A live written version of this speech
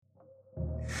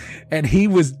and he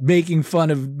was making fun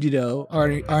of,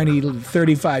 Arnie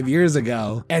 35 years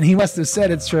ago, and he must have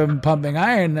said it's from Pumping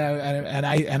Iron, and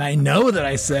I know that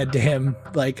I said to him,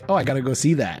 like, oh, I gotta go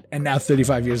see that. And now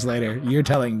 35 years later, you're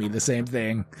telling me the same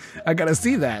thing. I gotta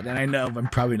see that, and I know I'm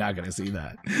probably not gonna see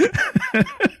that.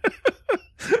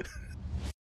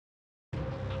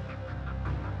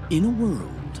 In a world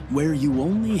where you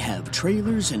only have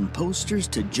trailers and posters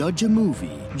to judge a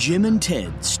movie, Jim and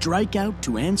Ted strike out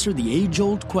to answer the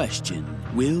age-old question,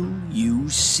 will you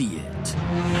see it?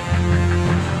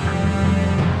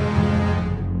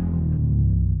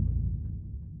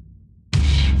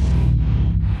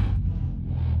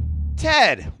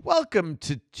 Ted, welcome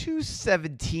to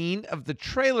 217 of the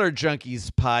Trailer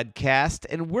Junkies podcast,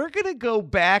 and we're going to go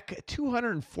back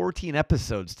 214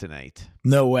 episodes tonight.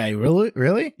 No way.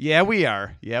 Really? Yeah, we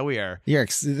are.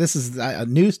 This is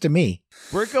news to me.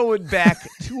 We're going back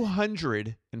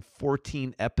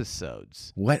 214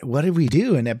 episodes. What did we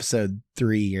do in episode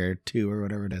 3 or 2 or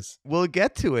whatever it is? We'll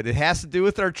get to it. It has to do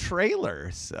with our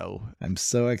trailer, so I'm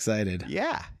so excited.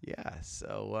 Yeah.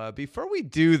 So before we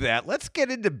do that, let's get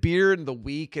into beer in the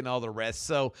week and all the rest.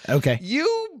 So okay,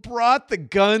 you brought the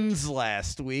guns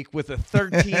last week with a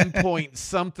 13 point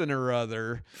something or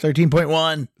other.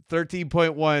 13.1.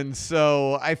 13.1.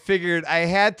 So I figured I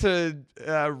had to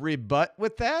rebut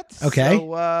with that. Okay.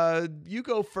 So you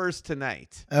go first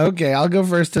tonight. Okay, I'll go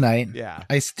first tonight. Yeah.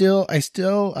 I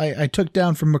took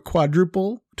down from a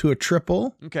quadruple to a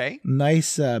triple. Okay.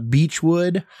 Nice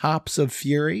Beechwood Hops of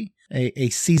Fury, a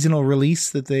seasonal release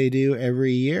that they do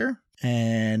every year.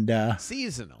 And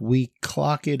seasonal. We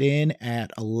clock it in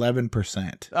at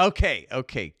 11%.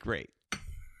 Okay, great.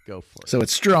 Go for it. So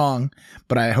it's strong,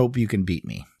 but I hope you can beat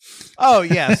me. Oh,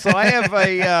 yeah. So I have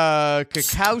a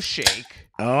cacao shake.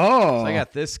 Oh. So I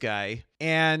got this guy.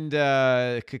 And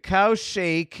cacao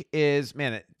shake is,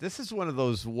 man, this is one of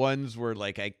those ones where,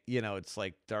 like, it's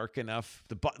like dark enough.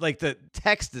 The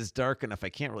text is dark enough. I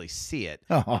can't really see it.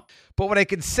 Oh. But what I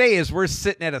can say is we're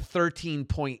sitting at a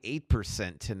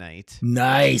 13.8% tonight.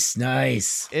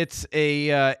 Nice. It's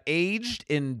a aged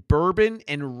in bourbon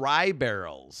and rye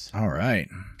barrels. All right.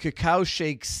 Cacao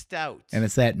shake stout. And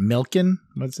it's that Milken?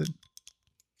 What's it?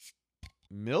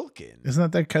 Milken?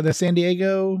 Isn't that the San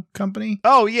Diego company?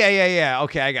 Oh, yeah.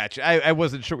 Okay, I got you. I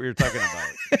wasn't sure what you were talking about.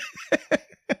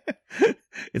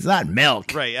 It's not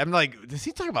milk. Right. I'm like, does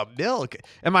he talk about milk?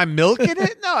 Am I milking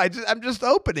it? No, I'm just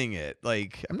opening it.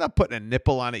 Like, I'm not putting a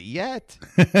nipple on it yet.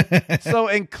 So,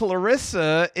 and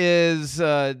Clarissa is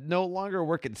no longer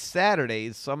working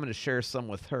Saturdays, so I'm going to share some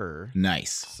with her.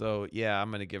 Nice. So, yeah,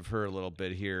 I'm going to give her a little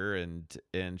bit here, and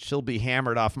she'll be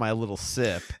hammered off my little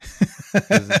sip.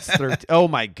 'Cause it's 13. Oh,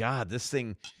 my God, this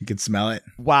thing. You can smell it.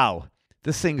 Wow.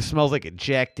 This thing smells like a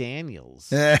Jack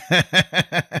Daniels.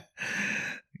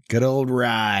 Good old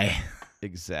rye.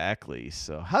 Exactly.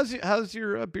 So how's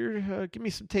your beer? Give me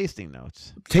some tasting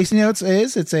notes. Tasting notes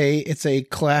is it's a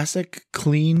classic,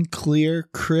 clean, clear,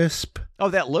 crisp. Oh,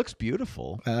 that looks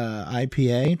beautiful.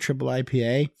 IPA, triple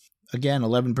IPA. Again,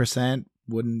 11%.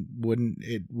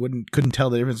 Couldn't tell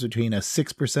the difference between a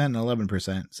 6% and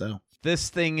 11%. So this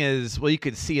thing is, well, you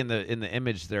could see in the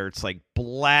image there, it's like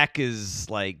black as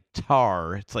like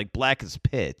tar. It's like black as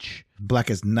pitch.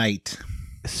 Black as night.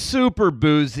 Super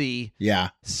boozy. Yeah.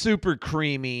 Super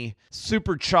creamy.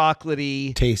 Super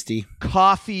chocolatey. Tasty.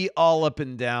 Coffee all up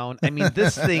and down. I mean,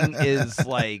 this thing is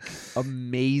like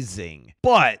amazing.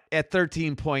 But at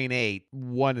 13.8,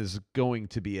 one is going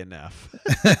to be enough.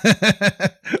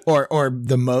 or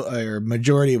the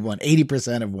majority of one,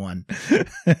 80% of one.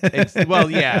 Well,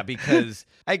 yeah, because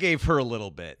I gave her a little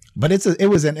bit. But it's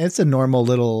a normal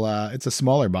little it's a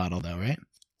smaller bottle though, right?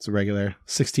 It's a regular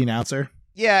 16 ouncer.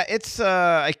 Yeah, it's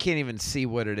I can't even see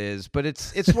what it is, but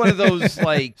it's one of those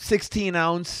like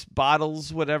 16-ounce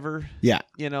bottles, whatever. Yeah.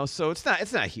 So it's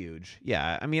not huge.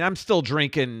 Yeah. I mean, I'm still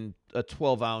drinking a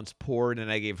 12-ounce port,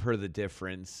 and I gave her the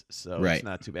difference, so right. It's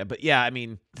not too bad. But yeah, I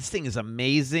mean, this thing is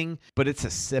amazing, but it's a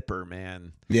sipper,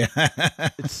 man. Yeah.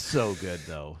 It's so good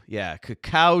though. Yeah,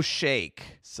 cacao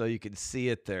shake. So you can see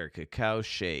it there, cacao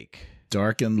shake.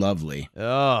 Dark and lovely.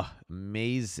 Oh,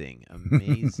 amazing.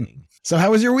 So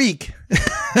how was your week?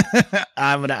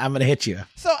 I'm gonna hit you.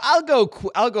 So I'll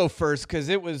go first because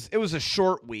it was a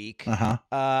short week. Uh-huh.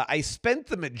 I spent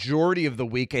the majority of the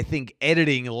week, I think,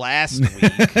 editing last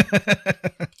week.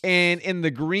 And in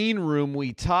the green room,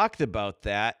 we talked about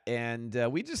that, and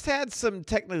we just had some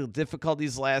technical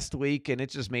difficulties last week, and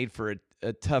it just made for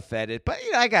a tough edit. But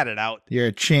I got it out. You're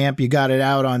a champ. You got it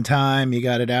out on time. You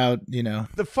got it out,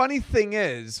 The funny thing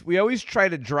is, we always try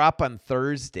to drop on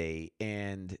Thursday,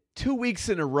 and 2 weeks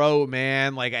in a row,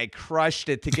 man, like I crushed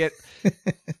it to get.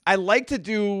 I like to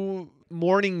do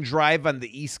morning drive on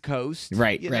the East Coast,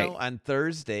 right, on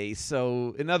Thursday.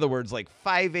 So in other words, like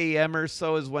 5 a.m. or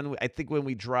so is when when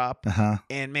we drop.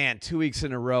 And man, 2 weeks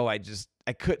in a row, I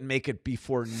couldn't make it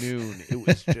before noon. It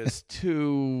was just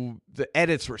the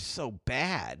edits were so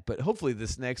bad, but hopefully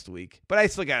this next week. But I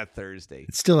still got a Thursday.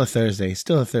 It's still a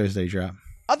Thursday drop.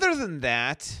 Other than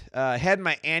that, had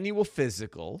my annual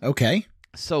physical. Okay.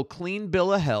 So clean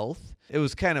bill of health. It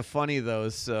was kind of funny, though.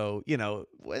 So,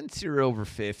 once you're over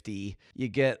 50, you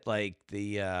get like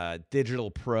the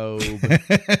digital probe.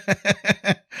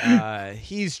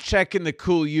 He's checking the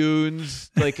cool yoons,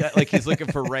 like he's looking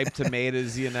for ripe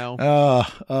tomatoes,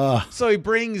 So he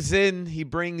brings in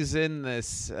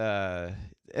this, and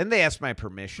they asked my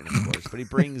permission, of course, but he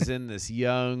brings in this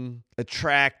young,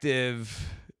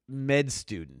 attractive med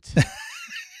student.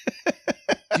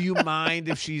 Do you mind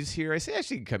if she's here? I say, yeah,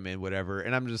 she can come in, whatever.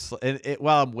 And I'm just,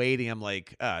 while I'm waiting, I'm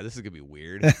like, this is going to be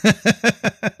weird.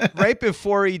 Right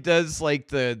before he does like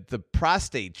the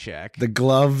prostate check. The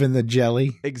glove and the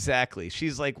jelly. Exactly.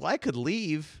 She's like, well, I could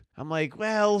leave. I'm like,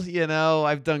 well,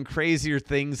 I've done crazier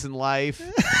things in life.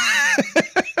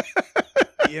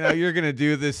 You're going to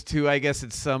do this too, I guess,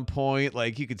 at some point.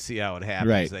 Like, you could see how it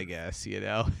happens, right. I guess,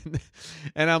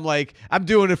 And I'm like, I'm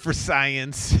doing it for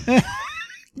science.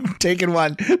 Taking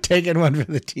one for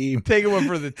the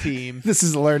team. This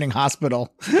is a learning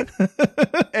hospital.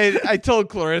 And I told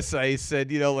Clarissa, I said,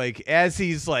 as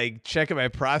he's like checking my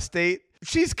prostate,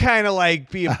 she's kind of like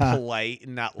being polite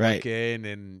and not looking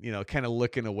and, kind of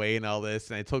looking away and all this.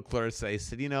 And I told Clarissa, I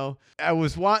said, I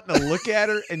was wanting to look at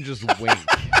her and just wink.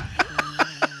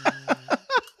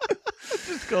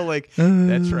 Just go like,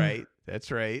 that's right.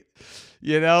 That's right.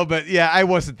 But yeah, I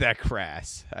wasn't that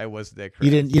crass.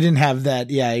 You didn't have that.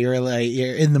 Yeah. You're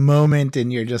in the moment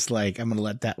and you're just like, I'm going to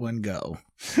let that one go.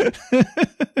 I'm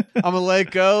going to let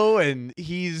go. And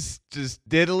he's just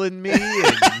diddling me. And,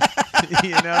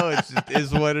 it just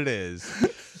is what it is.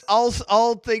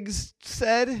 All things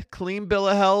said, clean bill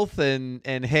of health,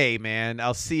 and hey, man,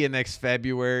 I'll see you next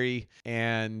February.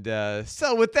 And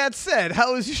so with that said,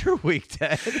 how was your week,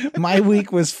 Ted? My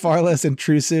week was far less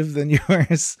intrusive than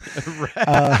yours.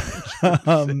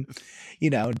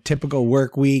 Typical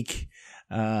work week.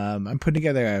 I'm putting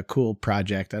together a cool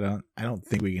project. I don't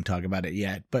think we can talk about it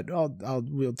yet, but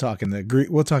we'll talk in the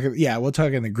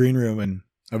green room, and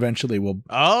eventually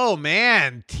oh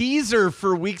man, teaser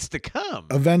for weeks to come.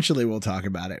 Eventually we'll talk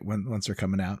about it once they're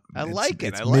coming out.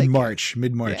 It's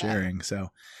mid-March airing. So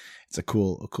it's a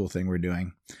cool thing we're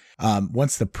doing.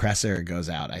 Once the presser goes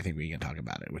out, I think we can talk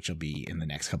about it, which will be in the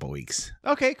next couple of weeks.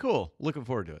 Okay, cool. Looking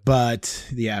forward to it. But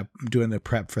yeah, doing the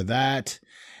prep for that.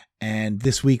 And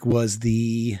this week was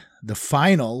the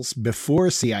finals before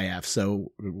CIF.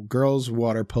 So girls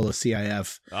water polo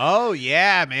CIF. Oh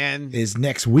yeah, man. Is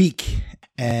next week.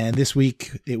 And this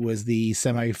week it was the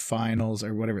semifinals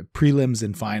or whatever, prelims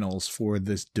and finals for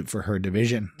her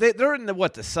division. They're in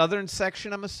the southern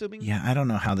section, I'm assuming. Yeah, I don't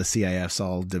know how the CIF's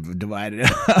all divided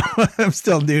up. I'm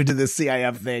still new to the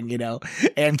CIF thing,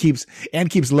 and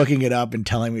keeps looking it up and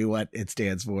telling me what it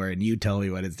stands for, and you tell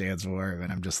me what it stands for,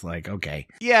 and I'm just like, okay.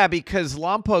 Yeah, because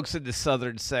Lompok's in the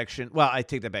southern section. Well, I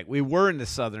take that back. We were in the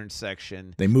southern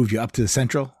section. They moved you up to the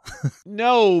central?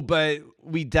 No, but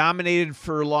we dominated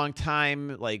for a long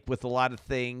time, like with a lot of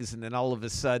things, and then all of a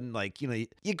sudden, like, you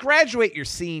graduate your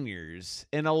seniors,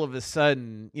 and all of a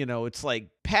sudden, it's like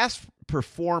past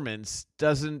performance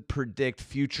doesn't predict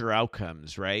future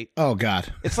outcomes, right? Oh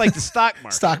God. It's like the stock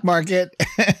market. Stock market.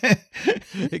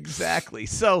 Exactly.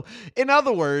 So in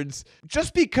other words,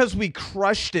 just because we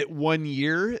crushed it one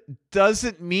year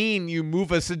doesn't mean you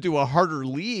move us into a harder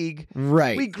league.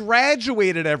 Right. We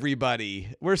graduated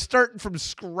everybody. We're starting from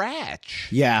scratch.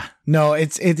 Yeah. No,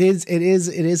 it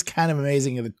is kind of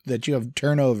amazing that you have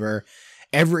turnover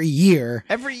every year,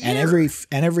 and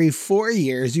every 4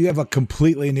 years you have a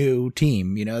completely new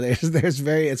team. It's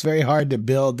very hard to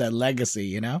build that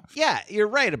legacy. Yeah, you're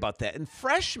right about that. And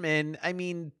freshmen, I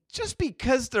mean, just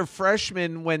because they're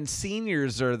freshmen when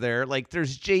seniors are there, like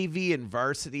there's JV and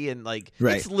varsity and like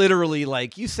Right. it's literally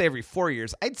like you say every 4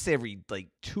 years. I'd say every like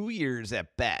 2 years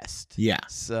at best. Yeah.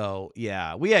 So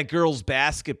yeah, we had girls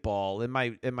basketball, and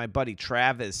my buddy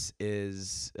Travis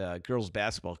is a girls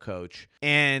basketball coach,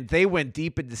 and they went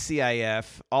deep into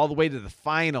CIF all the way to the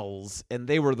finals, and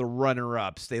they were the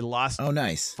runner-ups. They lost Oh,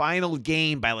 nice. final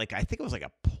game by like I think it was like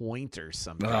a point or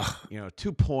something. Ugh.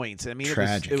 2 points. I mean,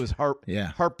 Tragic. it was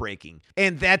Yeah. heartbreaking.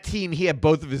 And that team, he had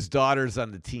both of his daughters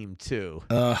on the team too.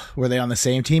 Were they on the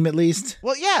same team at least?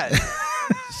 Well, yeah,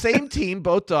 same team,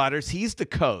 both daughters. He's the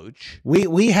coach.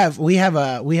 We have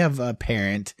a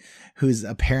parent who's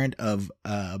a parent of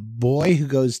a boy who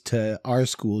goes to our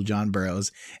school, John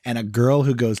Burroughs, and a girl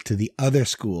who goes to the other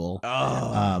school,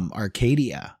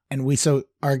 Arcadia. And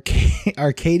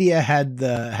Arcadia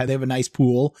they have a nice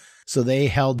pool, so they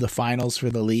held the finals for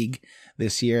the league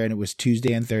this year, and it was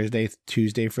Tuesday and Thursday.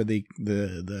 Tuesday for the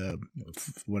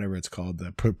whatever it's called,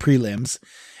 the prelims,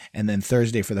 and then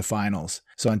Thursday for the finals.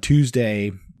 So on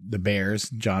Tuesday, the Bears,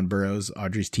 John Burroughs,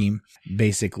 Audrey's team,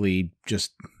 basically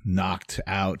just knocked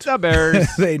out The Bears.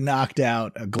 they knocked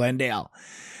out Glendale.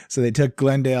 So they took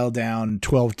Glendale down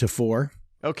 12-4.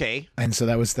 Okay. And so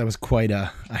that was quite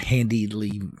a handily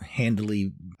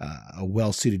a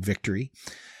well-suited victory.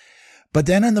 But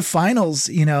then in the finals,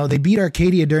 they beat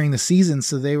Arcadia during the season,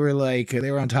 so they were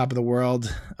on top of the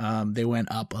world. They went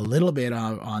up a little bit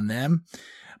on them,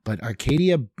 but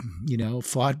Arcadia,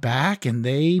 fought back and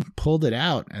they pulled it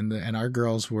out. And our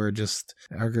girls were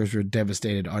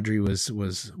devastated. Audrey was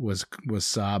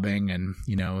sobbing, and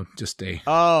just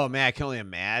Oh man, I can only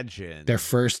imagine. their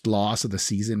first loss of the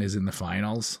season is in the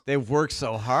finals. They've worked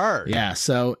so hard. Yeah,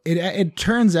 so it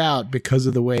turns out, because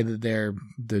of the way that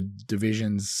the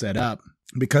division's set up,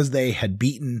 because they had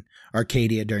beaten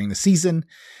Arcadia during the season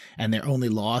and their only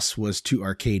loss was to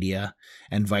Arcadia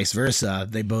and vice versa,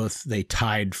 they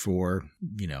tied for,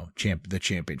 the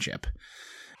championship.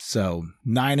 So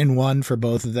 9-1 for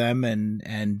both of them and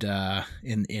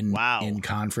in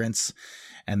conference,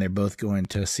 and they're both going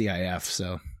to CIF.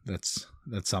 So that's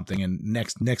something. And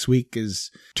next week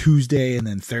is Tuesday, and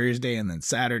then Thursday, and then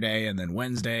Saturday, and then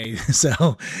Wednesday.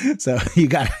 So you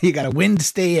got to win to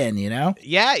stay in,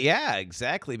 Yeah,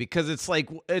 exactly. Because it's like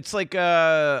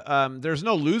there's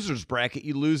no losers bracket.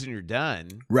 You lose and you're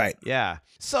done. Right. Yeah.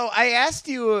 So I asked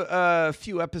you a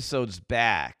few episodes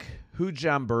back who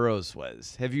John Burroughs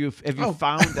was. Have you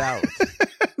found out?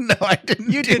 No, I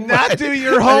didn't. You did not do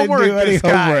your homework. This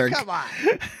guy. Come on.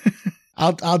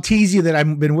 I'll tease you that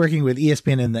I've been working with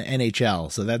ESPN in the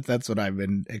NHL, so that's what I've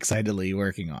been excitedly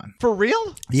working on. For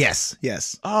real? Yes.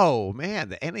 Oh man,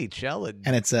 the NHL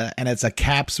and it's a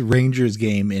Caps Rangers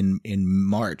game in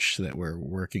March that we're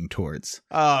working towards.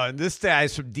 Oh, and this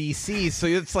guy's from DC, so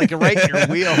it's like right in your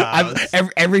wheelhouse.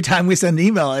 Every time we send an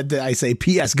email, I say,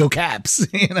 "P.S. Go Caps."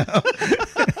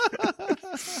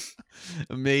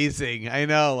 Amazing. I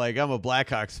know, like I'm a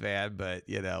Blackhawks fan, but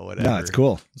whatever. No, it's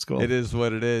cool. It's cool. It is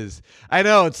what it is. I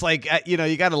know. It's like, you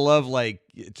got to love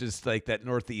just like that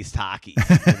Northeast hockey.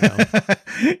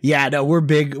 Yeah, no, we're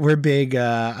big.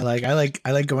 I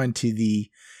like going to the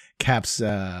Caps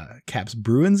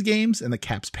Bruins games and the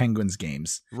Caps Penguins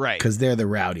games. Right. Because they're the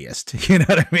rowdiest. You know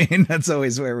what I mean? That's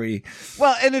always where we...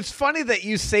 Well, and it's funny that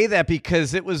you say that,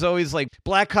 because it was always like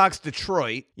Blackhawks,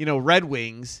 Detroit, Red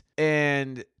Wings,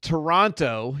 and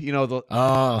Toronto,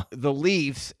 the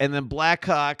Leafs, and then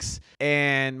Blackhawks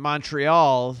and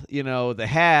Montreal, the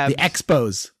Habs. The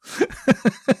Expos.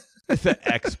 The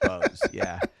Expos,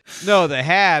 yeah. No, the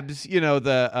Habs,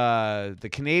 the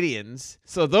Canadians.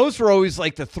 So those were always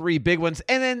like the three big ones.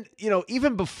 And then,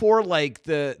 even before like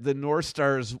the North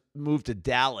Stars moved to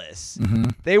Dallas,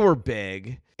 they were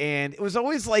big. And it was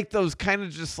always like those kind of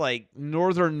just like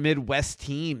northern Midwest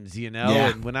teams, Yeah.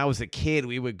 And when I was a kid,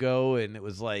 we would go, and it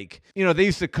was like, they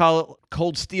used to call it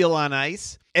Cold Steel on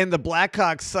Ice. And the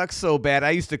Blackhawks suck so bad,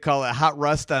 I used to call it Hot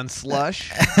Rust on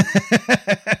Slush.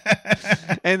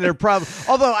 And they're probably,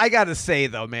 although I got to say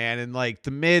though, man, in like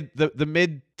the mid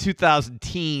 2000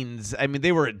 teens, I mean,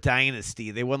 they were a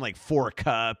dynasty. They won like 4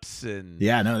 cups, and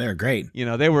yeah, no, they were great.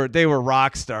 They were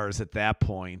rock stars at that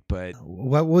point. But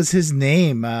what was his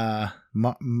name?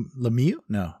 Lemieux?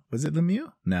 No, was it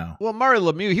Lemieux? No. Well, Mario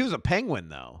Lemieux, he was a Penguin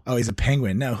though. Oh, he's a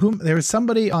Penguin. No, there was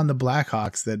somebody on the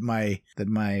Blackhawks that my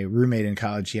roommate in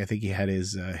college. I think he had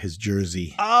his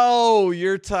jersey. Oh,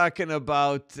 you're talking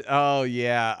about? Oh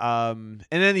yeah. And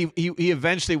then he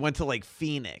eventually went to like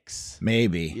Phoenix.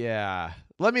 Maybe. Yeah.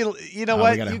 Let me, you know Oh,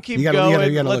 what? we gotta- you keep you gotta- going.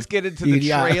 you gotta Let's look- get into the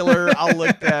yeah. trailer. I'll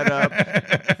look that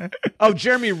up. Oh,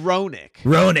 Jeremy Roenick.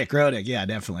 Roenick. Yeah,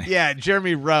 definitely. Yeah,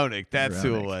 Jeremy Roenick. That's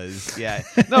who it Roenick. was. Yeah.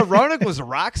 No, Roenick was a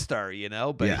rock star, you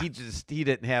know, but Yeah. he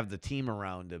didn't have the team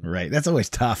around him. Right. That's always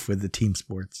tough with the team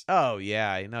sports. Oh,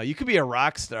 yeah, I know. You could be a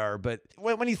rock star, but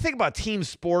when you think about team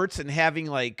sports and having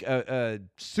like a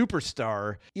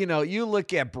superstar, you know, you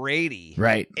look at Brady.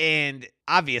 Right. And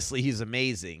obviously he's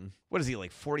amazing. What is he,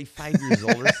 like 45 years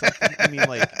old or something? I mean,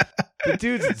 like, the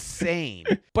dude's insane.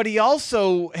 But he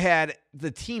also had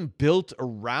the team built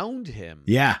around him.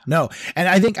 Yeah, no. And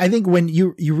I think when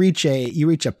you reach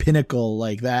a pinnacle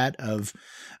like that of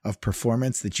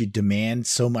performance, that you demand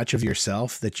so much of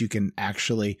yourself that you can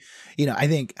actually, you know, I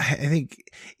think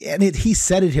and he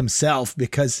said it himself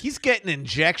because He's getting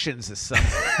injections of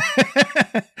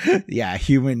something. yeah,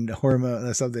 human hormone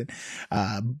or something.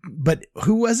 But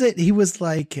who was it? He was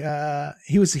like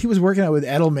he was working out with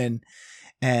Edelman,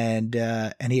 and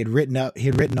he had written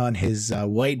on his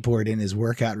whiteboard in his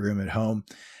workout room at home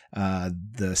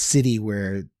the city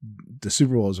where the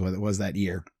Super Bowl was that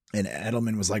year. And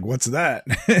Edelman was like, "What's that?"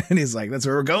 And he's like, "That's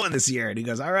where we're going this year." And he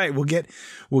goes, "All right, we'll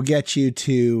get you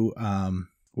to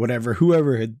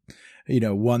whoever had, you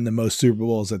know, won the most Super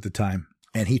Bowls at the time."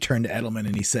 And he turned to Edelman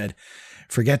and he said,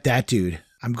 "Forget that, dude.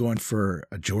 I'm going for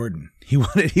a Jordan." He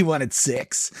wanted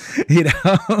 6, you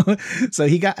know. So I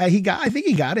think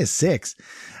he got his 6.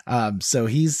 So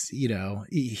he's, you know,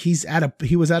 he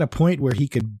was at a point where he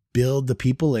could build the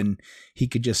people and he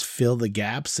could just fill the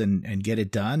gaps and get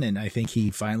it done. And I think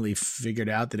he finally figured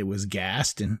out that it was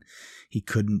gassed and he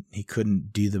couldn't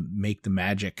make the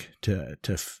magic to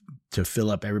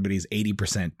fill up everybody's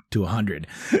 80% to 100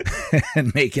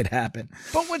 and make it happen.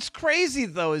 But what's crazy,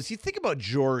 though, is you think about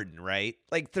Jordan, right?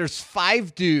 Like, there's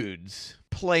 5 dudes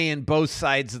playing both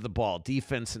sides of the ball,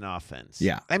 defense and offense.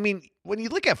 Yeah. I mean, when you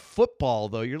look at football,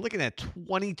 though, you're looking at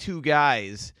 22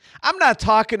 guys. I'm not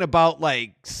talking about,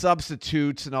 like,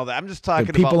 substitutes and all that. I'm just talking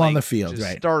The people about, like, on the field, just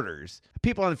right. starters.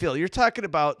 People on the field. You're talking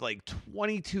about, like,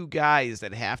 22 guys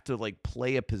that have to, like,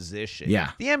 play a position.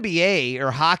 Yeah. The NBA or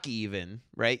hockey even,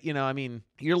 right? You know, I mean,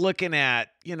 you're looking at,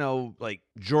 you know, like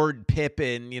Jordan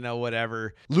Pippen, you know,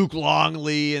 whatever, Luke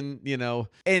Longley, and, you know,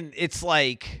 and it's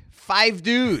like 5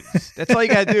 dudes. That's all you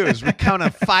got to do is count on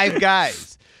 5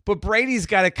 guys. But Brady's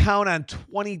got to count on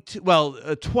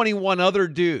 21 other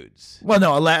dudes. Well,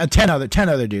 no, 10 other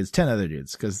dudes,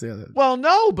 because the other. Well,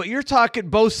 no, but you're talking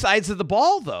both sides of the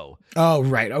ball, though. Oh,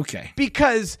 right. Okay.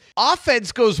 Because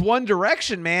offense goes one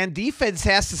direction, man. Defense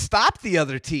has to stop the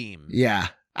other team. Yeah.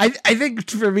 I think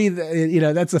for me, you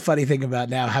know, that's the funny thing about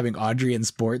now having Audrey in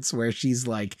sports, where she's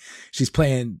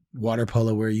playing water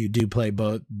polo, where you do play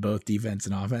both defense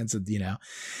and offense, you know,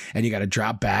 and you got to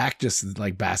drop back just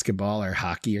like basketball or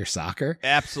hockey or soccer.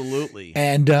 Absolutely.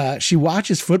 And she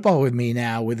watches football with me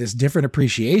now with this different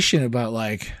appreciation about,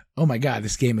 like, oh my God,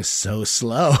 this game is so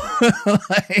slow.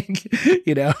 Like,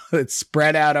 you know, it's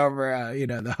spread out over, you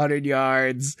know, the 100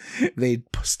 yards. They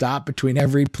stop between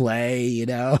every play, you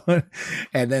know,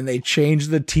 and then they change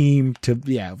the team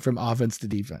from offense to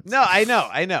defense. No, I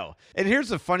know. And here's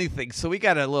the funny thing. So we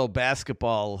got a little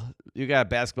basketball. You got a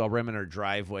basketball rim in our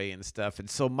driveway and stuff. And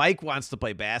so Mike wants to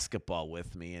play basketball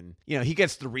with me. And, you know, he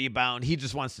gets the rebound. He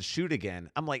just wants to shoot again.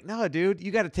 I'm like, no, dude,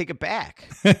 you got to take it back.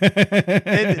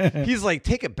 And he's like,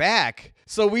 take it back.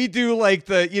 So we do like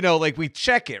like we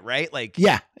check it, right? Like,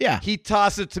 Yeah. he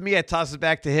tosses it to me. I toss it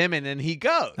back to him. And then he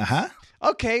goes. Uh-huh.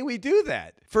 Okay, we do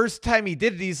that. First time he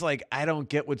did it, he's like, I don't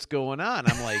get what's going on.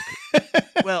 I'm like,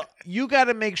 well, you got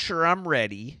to make sure I'm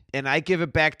ready, and I give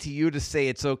it back to you to say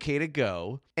it's okay to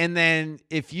go. And then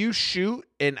if you shoot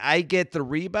and I get the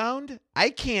rebound, I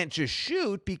can't just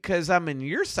shoot because I'm in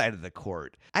your side of the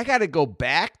court. I got to go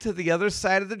back to the other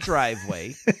side of the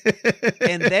driveway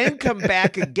and then come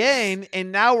back again,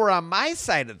 and now we're on my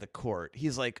side of the court.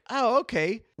 He's like, oh,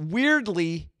 okay.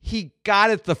 Weirdly, he got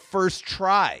it the first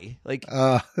try. Like,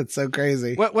 oh, that's so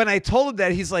crazy. when I told him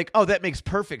that, he's like, oh, that makes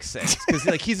perfect sense. Because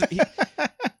like he,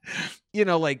 you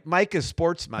know, like Mike is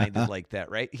sports minded like that,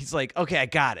 right? He's like, okay, I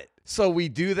got it. So we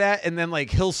do that, and then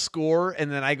like he'll score,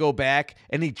 and then I go back,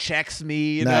 and he checks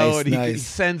me, you know, and he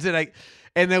sends it.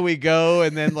 And then we go,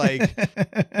 and then like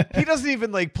he doesn't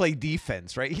even like play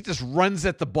defense, right? He just runs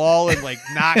at the ball and like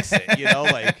knocks it, you know.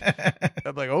 Like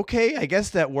I'm like, okay, I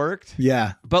guess that worked.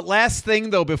 Yeah. But last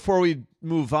thing though, before we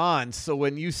move on. So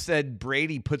when you said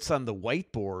Brady puts on the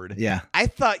whiteboard, Yeah. I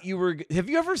thought you were. Have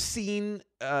you ever seen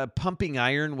Pumping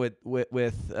Iron with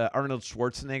Arnold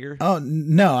Schwarzenegger? Oh,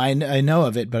 no, I know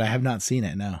of it, but I have not seen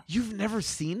it. No. You've never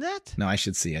seen that? No, I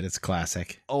should see it. It's a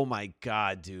classic. Oh my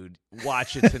God, dude.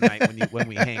 Watch it tonight when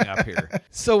we hang up here.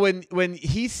 So when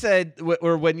he said,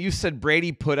 or when you said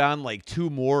Brady put on like 2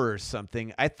 more or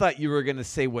something, I thought you were going to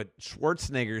say what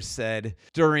Schwarzenegger said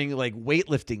during like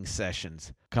weightlifting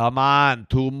sessions. Come on,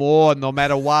 2 more, no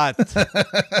matter what.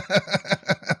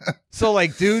 So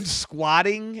like dude's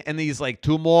squatting and he's like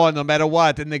 2 more no matter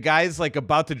what. And the guy's like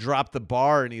about to drop the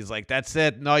bar and he's like, that's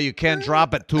it. No, you can't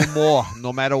drop it. 2 more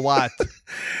no matter what.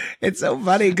 It's so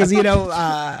funny because,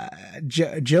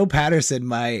 Joe Patterson,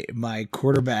 my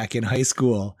quarterback in high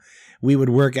school, we would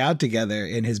work out together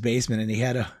in his basement, and he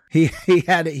had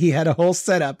a whole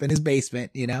setup in his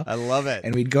basement, I love it.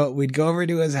 and we'd go over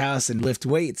to his house and lift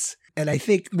weights. And I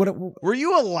think were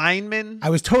you a lineman? I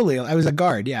was a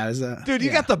guard. Yeah, I was a dude.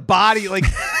 You got the body like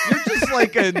you're just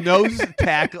like a nose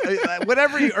tackle,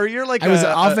 whatever. You're like I was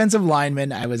an offensive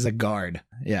lineman. I was a guard.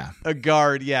 Yeah, a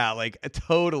guard. Yeah, like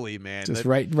totally, man. Just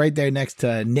right there next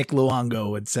to Nick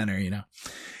Luongo at center.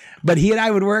 But he and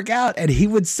I would work out, and he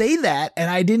would say that,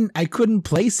 and I couldn't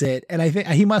place it, and I think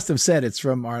he must have said it's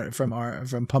from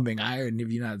Pumping Iron. If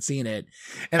you've not seen it,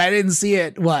 and I didn't see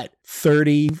it.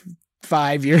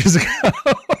 35 years ago.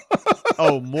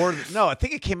 Oh, no, I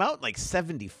think it came out in like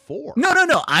 74.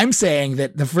 No. I'm saying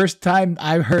that the first time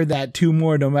I heard that 2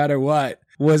 more no matter what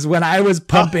was when I was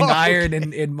pumping iron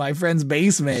in my friend's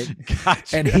basement.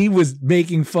 Gotcha. And he was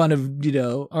making fun of,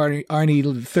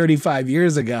 Arnie 35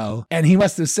 years ago. And he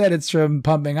must have said it's from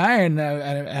Pumping Iron.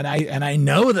 And I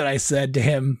know that I said to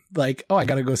him, like, oh, I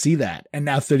got to go see that. And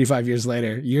now 35 years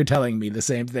later, you're telling me the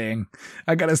same thing.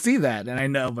 I got to see that. And I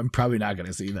know I'm probably not going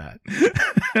to see that.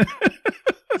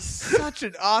 Such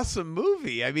an awesome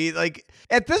movie. I mean, like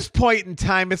at this point in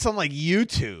time, it's on like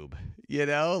YouTube.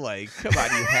 Like, come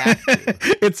on, you have to.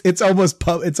 It's almost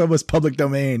public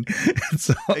domain.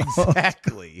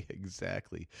 Exactly.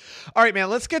 All right, man,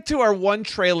 let's get to our one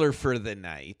trailer for the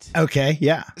night. Okay,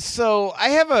 yeah. So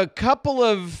I have a couple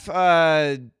of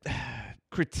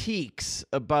critiques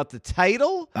about the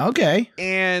title. Okay.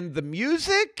 And the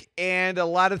music and a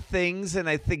lot of things. And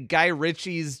I think Guy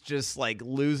Ritchie's just like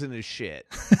losing his shit.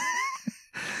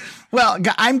 Well,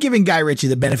 I'm giving Guy Ritchie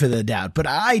the benefit of the doubt, but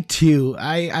I too,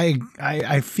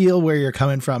 I feel where you're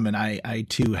coming from, and I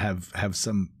too have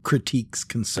some critiques,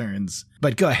 concerns.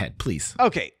 But go ahead, please.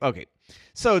 Okay.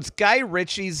 So it's Guy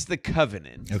Ritchie's The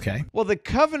Covenant. Okay. Well, The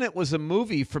Covenant was a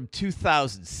movie from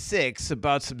 2006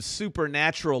 about some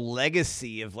supernatural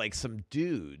legacy of like some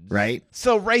dudes. Right.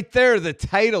 So right there, the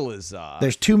title is off.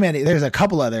 There's too many. There's a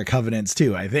couple other covenants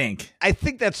too, I think. I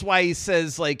think that's why he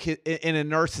says like in a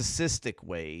narcissistic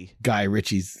way. Guy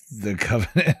Ritchie's The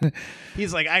Covenant.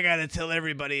 He's like, I got to tell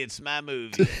everybody it's my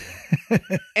movie.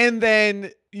 And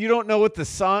then you don't know what the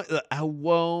song, I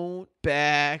won't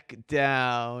back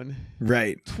down.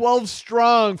 Right. 12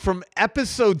 Strong from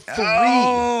episode 3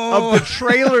 of the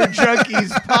Trailer Junkies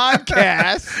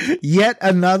podcast. Yet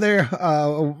another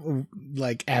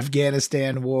like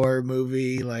Afghanistan war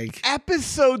movie. Like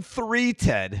episode 3,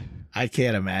 Ted. I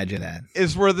can't imagine that.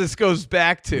 Is where this goes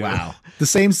back to. Wow. The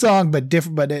same song, but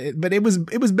different. But it was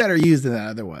better used than the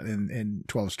other one in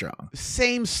 12 Strong.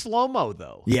 Same slow-mo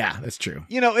though. Yeah, that's true.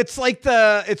 It's like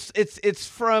it's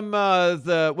from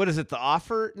the, what is it? The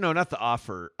Offer? No, not The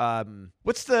Offer.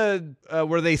 What's the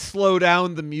where they slow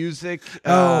down the music?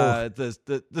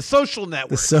 The Social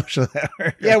Network. The Social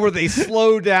Network. Yeah, where they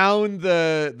slow down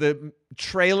the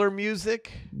trailer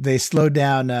music. They slowed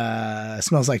down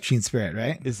Smells Like Teen Spirit,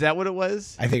 right? Is that what it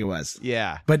was? I think it was.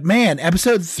 Yeah. But man,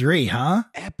 episode 3, huh?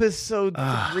 Episode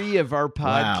 3 of our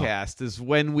podcast is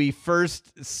when we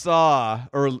first saw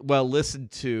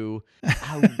listened to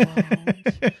I Won't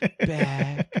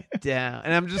Back Down.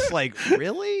 And I'm just like,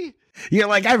 really? You're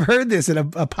like, I've heard this in a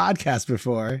podcast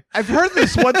before. I've heard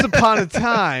this once upon a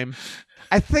time.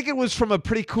 I think it was from a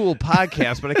pretty cool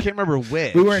podcast, but I can't remember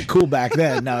which. We weren't cool back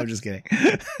then. No, I'm just kidding.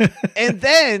 And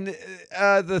then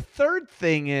the third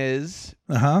thing is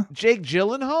Jake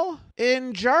Gyllenhaal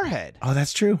in Jarhead. Oh,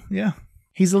 that's true. Yeah.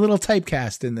 He's a little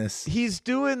typecast in this. He's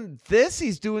doing this.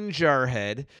 He's doing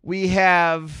Jarhead. We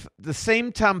have the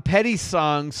same Tom Petty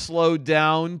song slowed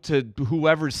down to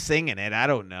whoever's singing it. I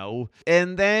don't know.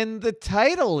 And then the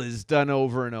title is done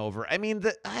over and over. I mean,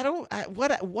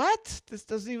 what? This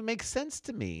doesn't even make sense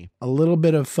to me. A little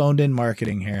bit of phoned in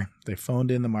marketing here. They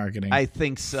phoned in the marketing. I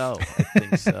think so.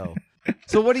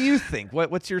 So what do you think?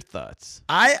 What's your thoughts?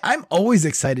 I'm always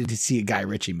excited to see a Guy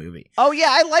Ritchie movie. Oh yeah,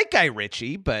 I like Guy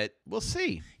Ritchie, but we'll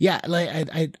see. Yeah,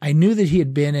 like I knew that he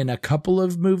had been in a couple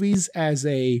of movies as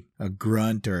a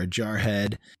grunt or a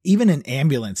jarhead. Even in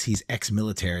Ambulance, he's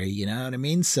ex-military, you know what I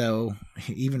mean? So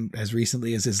even as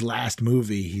recently as his last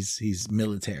movie, he's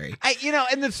military.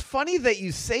 And it's funny that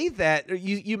you say that.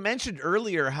 You mentioned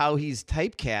earlier how he's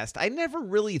typecast. I never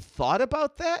really thought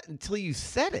about that until you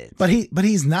said it. But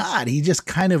he's not. He just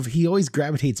he always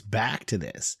gravitates back to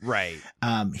this. Right.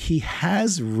 He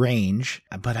has range,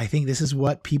 but I think this is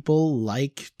what people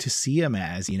like to see him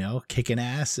as, you know, kicking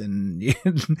ass. And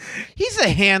he's a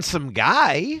handsome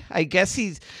guy. I guess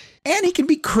and he can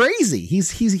be crazy.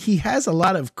 He has a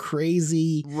lot of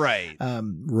crazy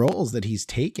roles that he's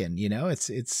taken. You know,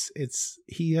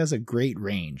 he has a great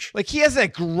range. Like he has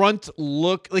that grunt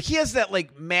look. Like he has that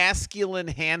like masculine,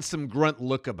 handsome grunt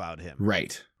look about him.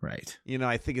 Right. You know,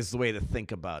 I think is the way to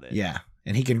think about it. Yeah,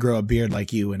 and he can grow a beard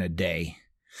like you in a day.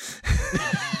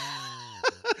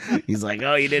 He's like,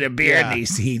 oh, you did a beard. Yeah. And he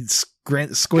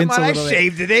squints a little bit. I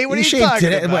shaved today. What are you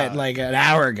talking about? What, like an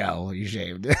hour ago you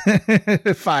shaved.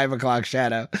 5 o'clock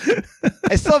shadow.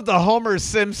 I still have the Homer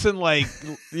Simpson, like,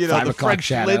 you know, the French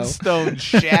Flintstone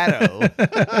shadow.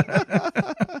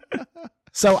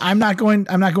 So I'm not going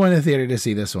to the theater to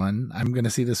see this one. I'm going to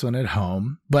see this one at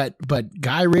home. But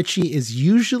Guy Ritchie is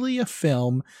usually a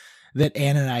film that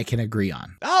Ann and I can agree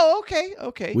on. Oh,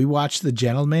 okay. We watched The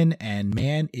Gentleman, and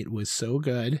man, it was so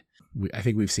good. I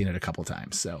think we've seen it a couple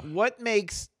times. So what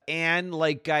makes Ann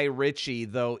like Guy Ritchie,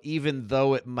 though, even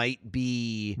though it might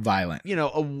be violent, you know,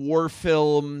 a war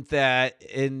film that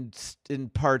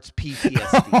imparts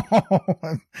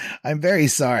PTSD? I'm very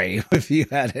sorry if you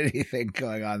had anything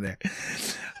going on there.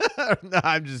 No,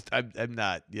 I'm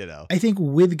not, you know. I think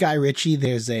with Guy Ritchie,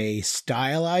 there's a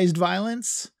stylized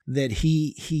violence that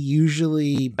he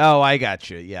usually. Oh, I got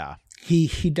you. Yeah.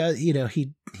 He does, you know,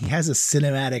 he has a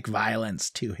cinematic violence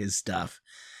to his stuff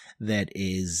that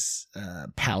is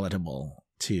palatable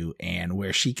to Anne,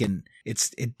 where she can,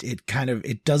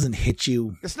 it doesn't hit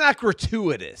you. It's not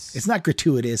gratuitous. It's not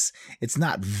gratuitous. It's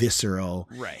not visceral.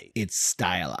 Right. It's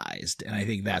stylized. And I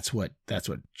think that's what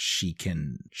she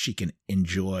can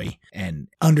enjoy and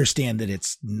understand that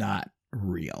it's not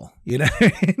real, you know.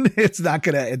 It's not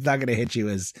gonna hit you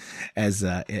as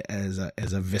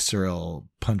a visceral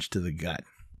punch to the gut.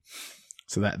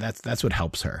 So that's what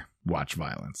helps her watch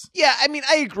violence. Yeah, I mean,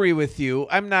 I agree with you.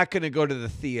 I'm not going to go to the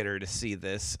theater to see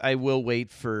this. I will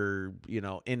wait for, you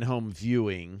know, in-home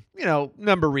viewing. You know,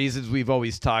 number of reasons we've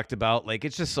always talked about. Like,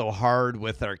 it's just so hard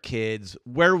with our kids.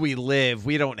 Where we live,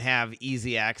 we don't have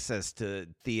easy access to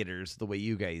theaters the way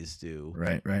you guys do.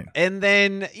 Right. And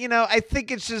then, you know, I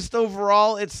think it's just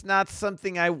overall, it's not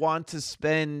something I want to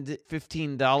spend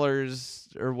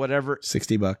 $15 or whatever.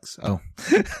 $60. Oh.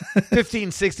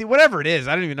 15, 60, whatever it is.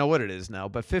 I don't even know what it is now,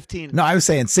 but 15. No, I was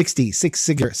saying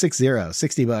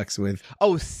 $60 with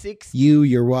 6 you,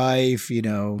 your wife, you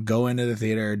know, go into the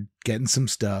theater, getting some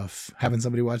stuff, having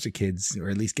somebody watch the kids, or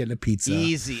at least getting a pizza.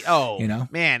 Easy. Oh, you know,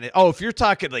 man. Oh, if you're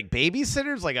talking like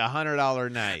babysitters, like $100 a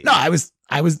night. No, I was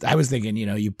thinking, you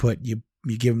know, you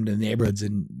give them to neighbors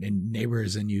and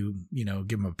you know,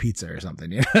 give them a pizza or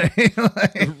something. You know?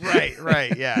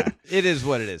 Right. Yeah. It is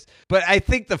what it is. But I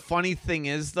think the funny thing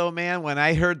is, though, man, when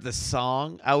I heard the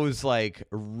song, I was like,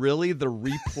 really? They're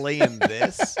replaying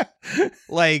this?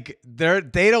 Like,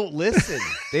 they don't listen.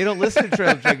 They don't listen to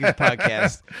Trailer Junkies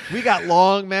podcast. We got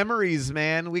long memories,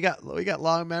 man. We got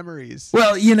long memories.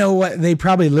 Well, you know what? They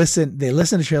probably listen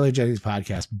to Trailer Junkies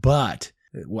podcast, but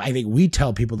I think we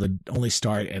tell people to only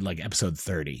start at like episode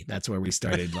 30. That's where we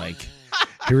started like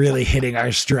really hitting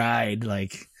our stride.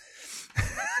 Like,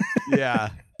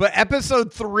 yeah. But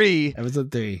episode 3.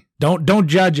 Don't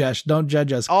judge us. Don't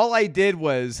judge us. All I did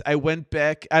was I went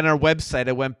back on our website.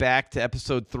 I went back to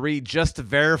episode 3 just to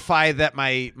verify that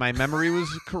my memory was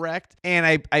correct.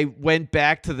 And I went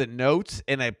back to the notes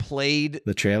and I played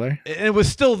the trailer. And it was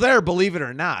still there, believe it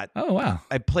or not. Oh, wow.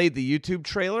 I played the YouTube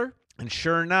trailer. And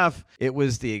sure enough, it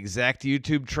was the exact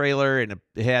YouTube trailer, and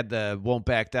it had the Won't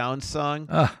Back Down song.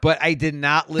 But I did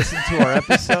not listen to our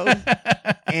episode.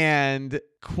 And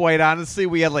quite honestly,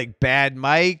 we had like bad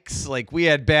mics. Like we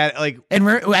had bad, like. And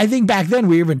I think back then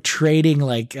we were even trading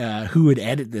like who would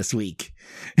edit this week.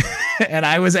 And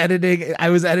I was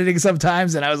editing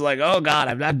sometimes, and I was like, oh God,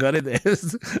 I'm not good at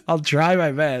this. I'll try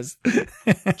my best.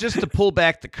 Just to pull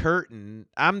back the curtain,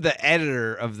 I'm the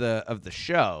editor of the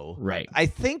show. Right. I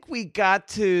think we got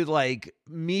to like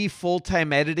me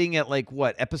full-time editing at like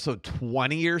what, episode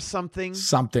 20 or something?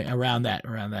 Something around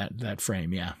that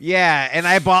frame, yeah. Yeah, and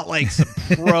I bought like some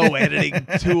pro editing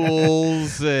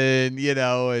tools, and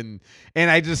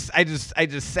I just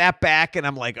sat back and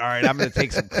I'm like, all right, I'm gonna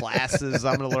take some classes.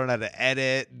 I'm gonna learn how to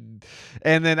edit,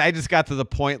 and then I just got to the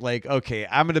point like, okay,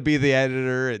 I'm gonna be the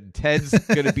editor, and Ted's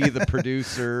gonna be the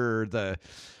producer, or the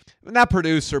not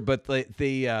producer, but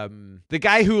the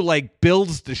guy who like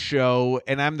builds the show,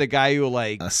 and I'm the guy who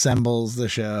like assembles the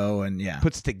show and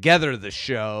puts together the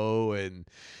show, and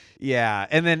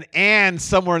and then Ann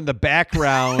somewhere in the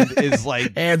background is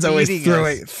like Ann's always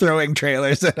throwing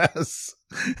trailers at us.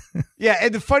 Yeah,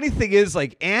 and the funny thing is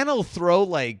like Ann will throw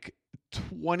like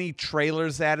 20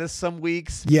 trailers at us some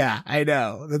weeks. Yeah, I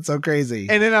know. That's so crazy.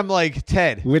 And then I'm like,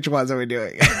 Ted, which ones are we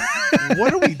doing?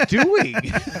 What are we doing?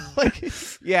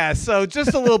 So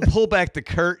just a little pull back the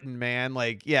curtain, man.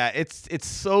 Like, it's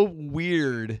so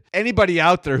weird. Anybody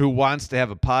out there who wants to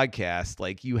have a podcast,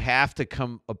 like you have to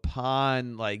come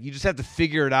upon, like you just have to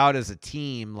figure it out as a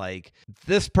team. Like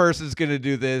this person's going to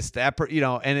do this, that,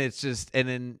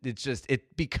 and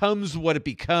it becomes what it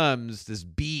becomes, this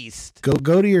beast.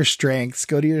 Go to your strengths,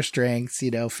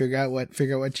 figure out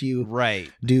what you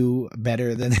do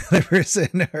better than the other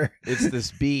person. It's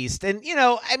this beast. And,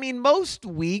 I mean, most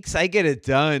weeks I get it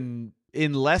done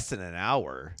in less than an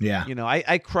hour. Yeah.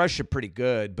 I crush it pretty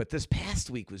good, but this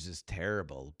past week was just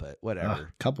terrible, but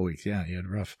whatever. Couple weeks. Yeah. You had a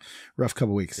rough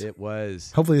couple weeks. It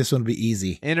was. Hopefully this one will be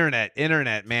easy. Internet,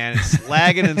 man. It's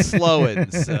lagging and slowing.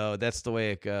 So that's the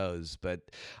way it goes. But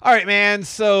all right, man.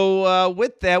 So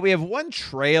with that, we have one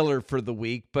trailer for the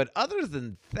week, but other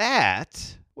than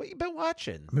that, what you been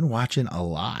watching? I've been watching a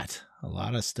lot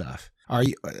of stuff. Are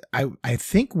you? I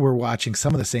think we're watching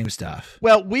some of the same stuff.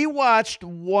 Well, we watched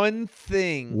one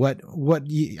thing.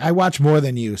 I watch more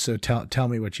than you, so tell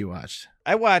me what you watched.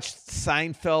 I watched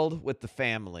Seinfeld with the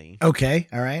family. Okay,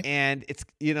 all right. And it's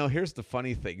here's the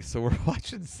funny thing. So we're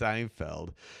watching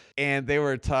Seinfeld, and they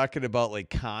were talking about like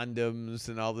condoms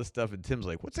and all this stuff, and Tim's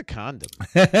like, "What's a condom?"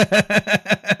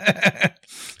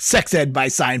 Sex Ed by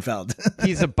Seinfeld.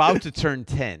 He's about to turn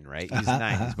 10, right? He's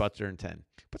 9. He's about to turn 10.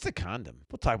 What's a condom?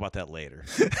 We'll talk about that later.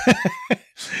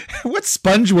 What's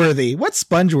sponge-worthy,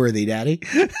 Daddy?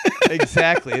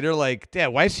 Exactly. And they're like, Dad,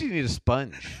 why does she need a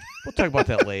sponge? We'll talk about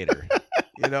that later.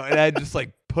 And I just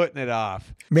like putting it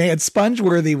off. Man,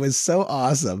 Spongeworthy was so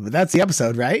awesome. That's the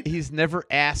episode, right? He's never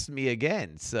asked me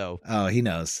again. So he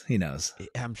knows.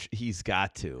 He's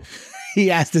got to. He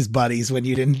asked his buddies when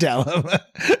you didn't tell him.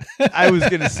 I was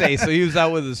gonna say, so he was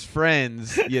out with his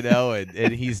friends,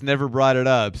 and he's never brought it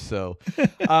up. So,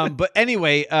 but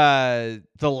anyway,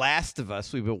 The Last of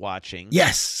Us we've been watching.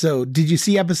 Yes. So, did you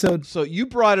see episode? So you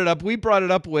brought it up. We brought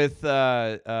it up with.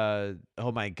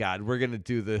 Oh my God, we're gonna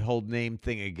do the whole name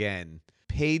thing again.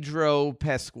 Pedro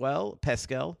Pascal.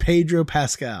 Pedro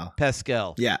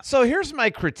Pascal. Yeah. So here's my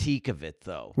critique of it,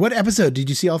 though. What episode? Did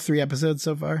you see all 3 episodes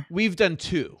so far? We've done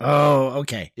 2. Oh,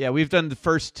 okay. Yeah, we've done the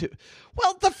first 2.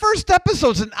 Well, the first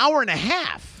episode's an hour and a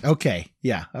half. Okay.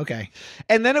 Yeah. Okay.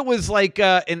 And then it was like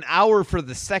an hour for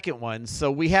the second one.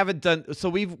 So we haven't done. So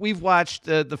we've watched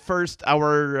the first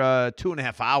hour,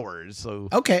 2.5 hours. So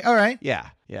okay. All right. Yeah.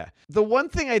 The one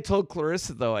thing I told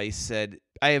Clarissa, though, I said,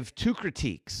 I have 2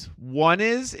 critiques. One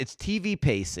is it's TV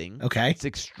pacing. Okay. It's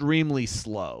extremely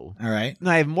slow. All right. And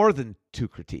I have more than 2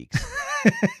 critiques.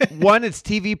 One, it's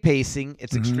TV pacing.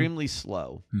 It's extremely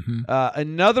slow. Mm-hmm.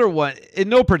 Another one, in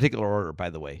no particular order,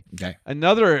 by the way. Okay.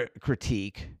 Another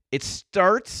critique, it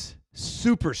starts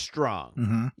super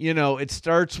strong. Mm-hmm. It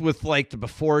starts with like the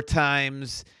before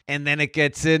times, and then it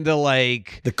gets into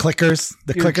like the clickers.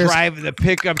 You're driving the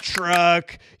pickup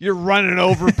truck, you're running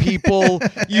over people,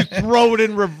 you throw it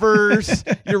in reverse,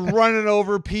 you're running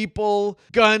over people,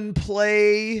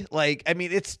 gunplay. Like, I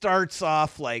mean, it starts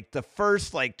off like the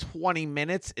first like 20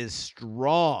 minutes is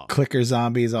strong. Clicker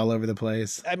zombies all over the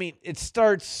place. I mean, it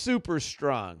starts super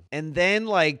strong. And then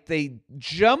like they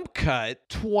jump cut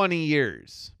 20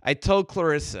 years. I told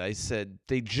Clarissa, I said,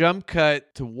 they jump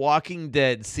cut to Walking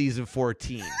Dead season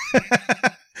 14.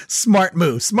 Smart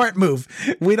move.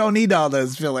 We don't need all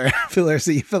those filler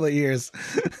years.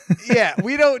 Yeah,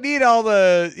 we don't need all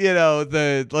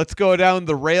the let's go down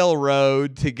the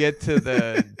railroad to get to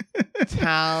the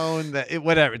town,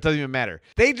 whatever. It doesn't even matter.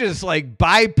 They just like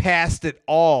bypassed it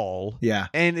all. Yeah.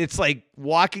 And it's like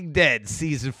Walking Dead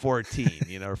season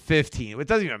 14, or 15. It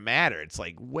doesn't even matter. It's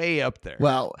like way up there.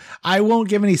 Well, I won't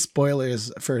give any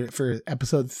spoilers for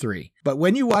episode 3. But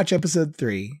when you watch episode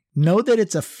 3, know that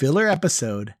it's a filler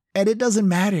episode. And it doesn't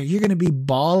matter. You're going to be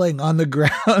bawling on the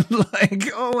ground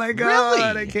like, oh my God,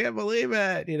 really? I can't believe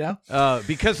it,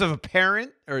 Because of a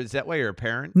parent? Or is that why you're a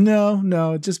parent?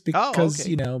 No, just because,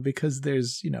 okay. because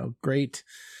there's, great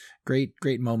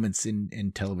great moments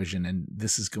in television, and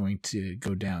this is going to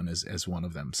go down as one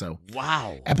of them. So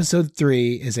wow. Episode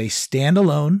 3 is a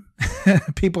standalone.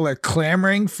 People are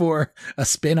clamoring for a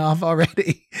spin-off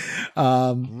already.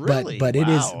 Really? But it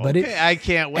is, but okay. I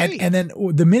can't wait. And then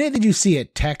the minute that you see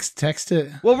it, text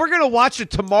to. Well, we're going to watch it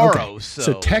tomorrow. Okay.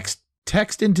 So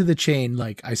text into the chain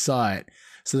like I saw it,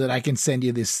 so that I can send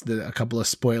you a couple of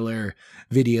spoiler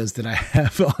videos that I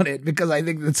have on it, because I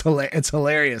think it's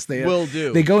hilarious. Will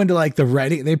do. They go into like the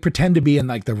writing. They pretend to be in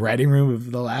like the writing room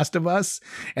of The Last of Us,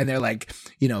 and they're like,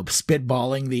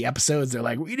 spitballing the episodes. They're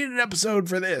like, we did an episode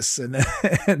for this, and then,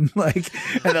 and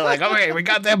they're like, okay, we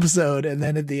got the episode, and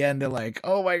then at the end they're like,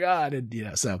 oh my god, and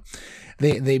so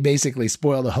they basically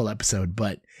spoil the whole episode,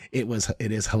 but it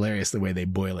is hilarious the way they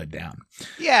boil it down.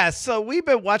 Yeah, so we've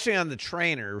been watching on the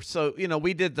trainer. So,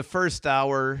 we did the first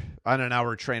hour on an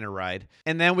hour trainer ride.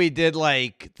 And then we did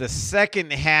like the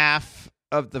second half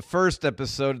of the first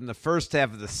episode and the first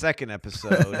half of the second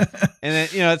episode. And then,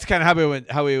 it's kind of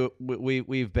how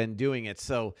we've been doing it.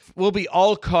 So we'll be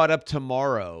all caught up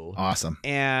tomorrow. Awesome.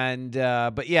 And,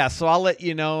 but yeah, so I'll let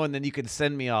you know, and then you can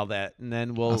send me all that, and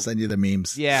then I'll send you the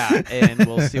memes. Yeah. And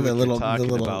we'll see what the you're talking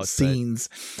little about. scenes.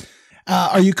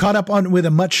 Are you caught up with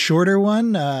a much shorter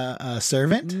one,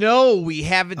 Servant? No, we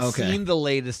haven't seen the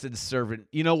latest in Servant.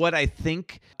 You know what? I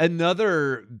think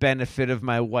another benefit of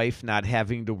my wife not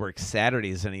having to work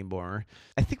Saturdays anymore,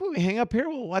 I think when we hang up here,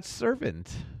 we'll watch Servant.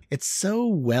 It's so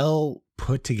well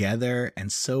put together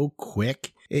and so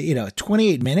quick.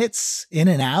 28 minutes in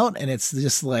and out, and it's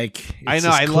just like I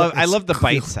know. I love the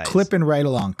bite size, clipping right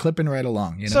along.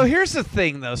 So here's the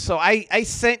thing, though. So I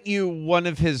sent you one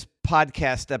of his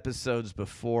podcast episodes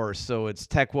before, so it's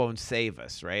Tech Won't Save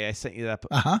Us, right? I sent you that.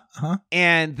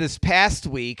 And this past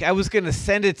week, I was going to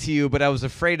send it to you, but I was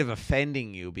afraid of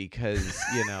offending you because,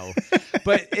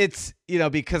 but it's,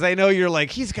 because I know you're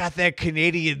like, he's got that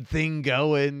Canadian thing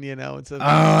going, It's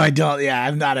I don't. Yeah,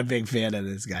 I'm not a big fan of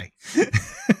this guy.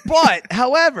 But,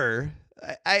 however,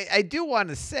 I do want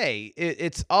to say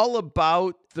it's all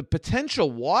about the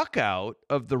potential walkout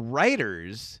of the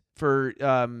writers for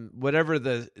whatever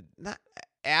not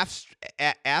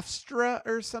AFSTRA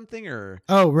or something, or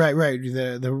right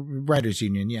the writers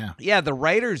union. Yeah, the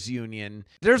writers union.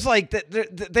 There's like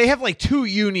they have like 2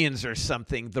 unions or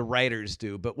something, the writers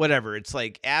do, but whatever, it's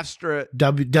like AFSTRA,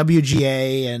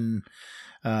 WGA, and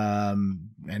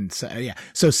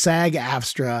so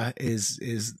SAG-AFTRA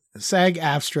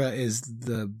is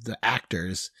the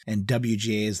actors, and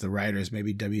WGA is the writers.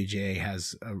 Maybe WGA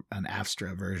has an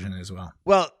AFTRA version as well.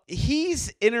 Well,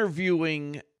 he's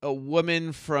interviewing a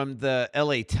woman from the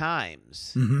LA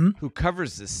Times who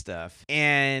covers this stuff,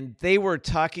 and they were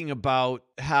talking about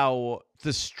how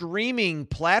the streaming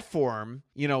platform,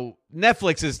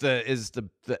 Netflix is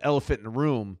the elephant in the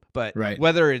room, but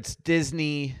whether it's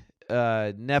Disney,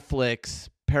 Netflix,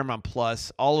 Paramount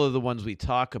Plus, all of the ones we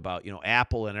talk about,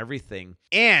 Apple and everything.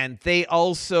 And they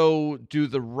also do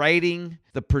the writing,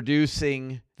 the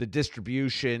producing, the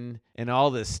distribution, and all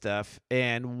this stuff.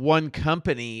 And one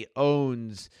company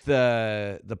owns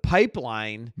the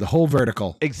pipeline. The whole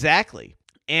vertical. Exactly.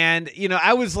 And,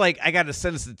 I was like, I got to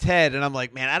send this to Ted. And I'm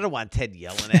like, man, I don't want Ted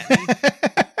yelling at me.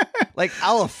 Like,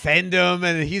 I'll offend him,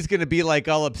 and he's going to be like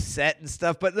all upset and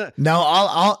stuff. But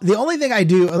no, the only thing I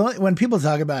do when people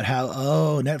talk about how,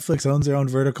 Netflix owns their own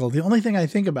vertical, the only thing I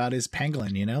think about is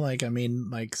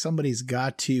Pangolin, somebody's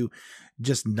got to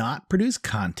just not produce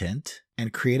content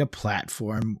and create a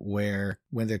platform where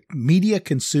the media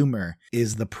consumer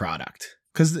is the product.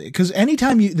 Because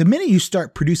anytime the minute you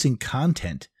start producing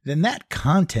content, then that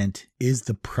content is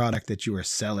the product that you are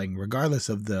selling, regardless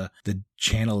of the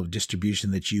channel of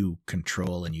distribution that you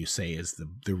control and you say is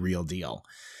the real deal.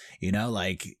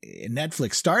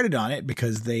 Netflix started on it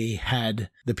because they had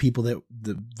the people that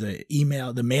the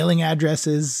email, the mailing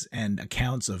addresses and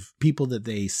accounts of people that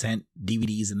they sent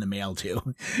DVDs in the mail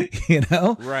to,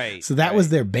 Right. So that was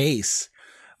their base.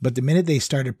 But the minute they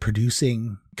started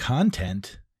producing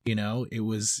content,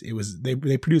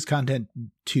 they produce content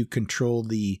to control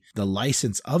the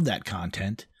license of that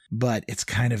content, but it's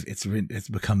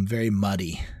become very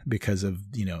muddy because of,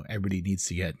 everybody needs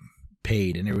to get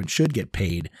paid and everyone should get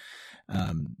paid.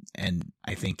 And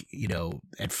I think,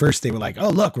 at first they were like, oh,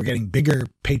 look, we're getting bigger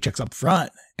paychecks up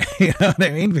front. You know what I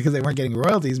mean? Because they weren't getting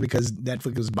royalties because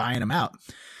Netflix was buying them out.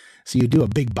 So you do a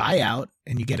big buyout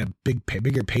and you get a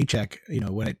bigger paycheck,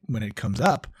 when it comes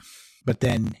up. But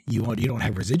then you don't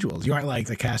have residuals. You aren't like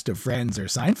the cast of Friends or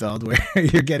Seinfeld where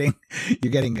you're getting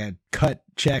a cut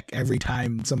check every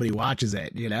time somebody watches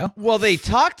it, Well, they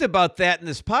talked about that in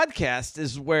this podcast,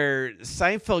 is where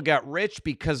Seinfeld got rich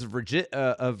because of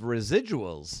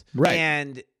residuals. Right.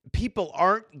 And people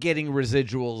aren't getting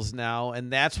residuals now,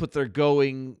 and that's what they're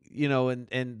going,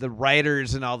 and the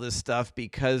writers and all this stuff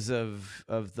because of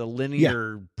the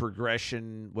linear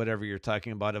progression, whatever you're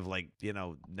talking about, of like,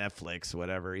 Netflix,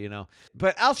 whatever,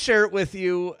 But I'll share it with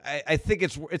you. I think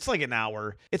it's like an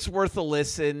hour. It's worth a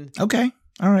listen. Okay.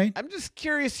 All right. I'm just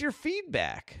curious your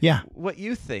feedback. Yeah. What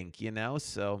you think,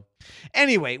 So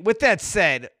anyway, with that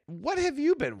said, what have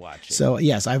you been watching? So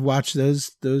yes, I've watched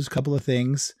those couple of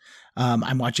things.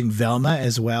 I'm watching Velma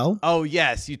as well. Oh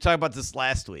yes, you talked about this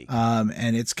last week.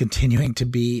 And it's continuing to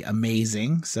be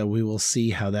amazing. So we will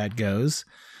see how that goes.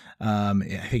 I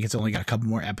think it's only got a couple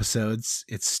more episodes.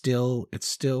 It's still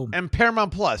and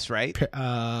Paramount Plus, right?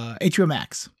 HBO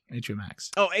Max. HBO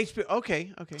Max. Oh, HBO.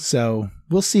 Okay. So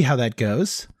we'll see how that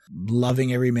goes.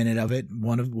 Loving every minute of it.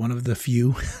 One of the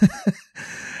few.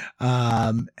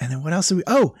 And then what else do we?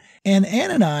 Oh, and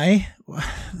Ann and I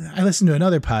listened to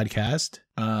another podcast.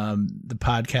 The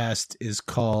podcast is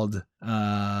called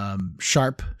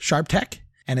Sharp Tech,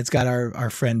 and it's got our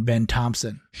friend Ben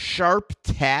Thompson. Sharp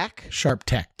Tech.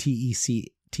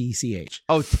 TECH.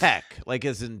 Oh, tech, like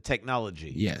as in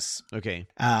technology. Yes. Okay.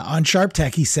 On Sharp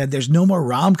Tech, he said there's no more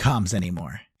rom-coms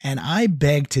anymore. And I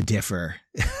beg to differ.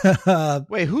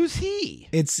 Wait, who's he?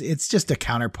 It's just a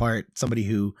counterpart, somebody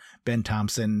who Ben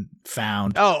Thompson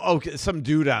found. Oh, okay, some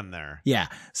dude on there. Yeah,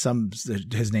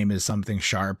 his name is something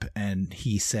Sharp, and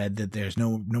he said that there's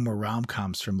no more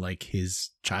rom-coms from like his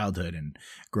childhood and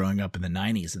growing up in the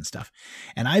 90s and stuff.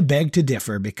 And I beg to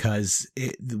differ because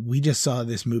we just saw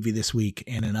this movie this week,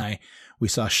 Ann and I. We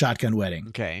saw Shotgun Wedding.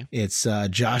 Okay. It's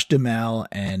Josh Duhamel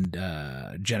and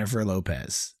Jennifer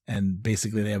Lopez, and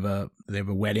basically they have a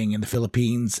wedding in the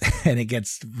Philippines, and it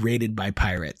gets raided by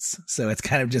pirates. So it's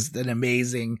kind of just an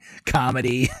amazing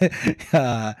comedy.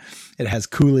 It has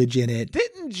Coolidge in it.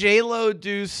 Didn't J-Lo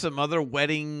do some other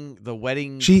wedding? The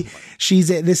wedding.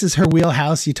 This is her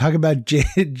wheelhouse. You talk about Jake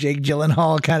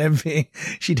Gyllenhaal kind of thing.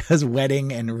 She does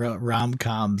wedding and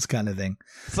rom-coms kind of thing.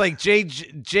 It's like Jake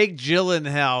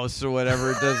Gyllenhaal or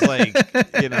whatever does like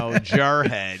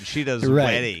Jarhead. She does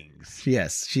weddings.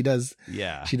 Yes, she does.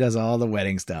 Yeah, she does all the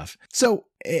wedding stuff. So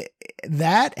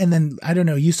that, and then I don't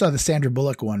know. You saw the Sandra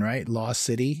Bullock one, right? Lost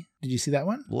City. Did you see that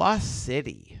one? Lost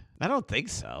City. I don't think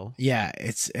so. Yeah,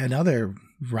 it's another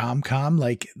rom-com.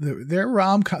 Like the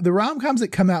rom-coms that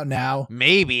come out now.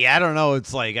 Maybe, I don't know.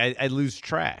 It's like I lose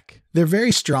track. They're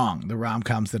very strong. The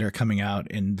rom-coms that are coming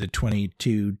out in the 20s.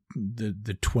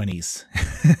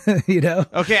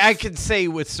 Okay, I can say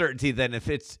with certainty then if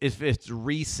it's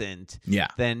recent. Yeah.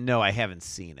 Then no, I haven't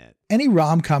seen it. Any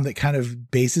rom-com that kind of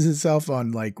bases itself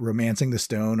on like Romancing the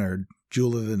Stone or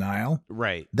Jewel of the Nile.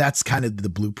 Right. That's kind of the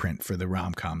blueprint for the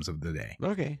rom-coms of the day.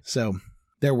 Okay. So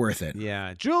they're worth it.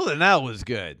 Yeah. Jewel of the Nile was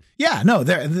good. Yeah. No,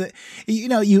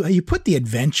 you put the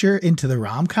adventure into the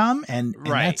rom-com and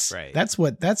right.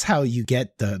 That's how you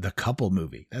get the couple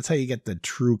movie. That's how you get the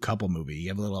true couple movie. You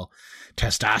have a little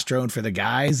testosterone for the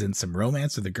guys and some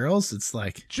romance for the girls. It's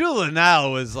like Jewel of the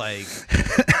Nile was like,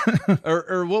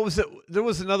 or what was it? There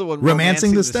was another one,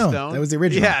 Romancing the Stone. That was the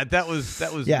original. Yeah, that was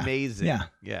amazing.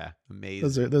 Yeah,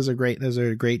 amazing. Those are great. Those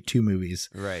are great two movies.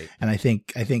 Right. And I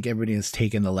think everybody has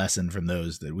taken the lesson from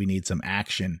those that we need some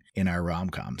action in our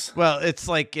rom-coms. Well, it's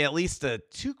like at least a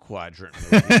 2-quadrant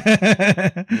movie.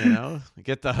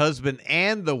 Get the husband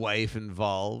and the wife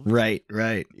involved. Right.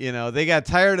 They got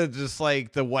tired of just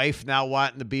like the wife not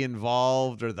wanting to be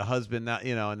involved or the husband not,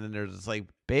 and then they're just like,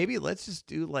 baby, let's just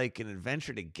do like an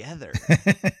adventure together.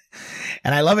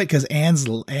 And I love it because Anne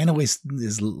always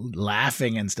is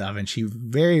laughing and stuff, and she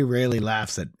very rarely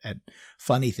laughs at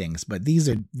funny things. But these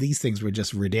things were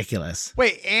just ridiculous.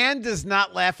 Wait, Anne does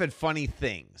not laugh at funny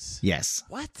things. Yes.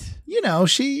 What?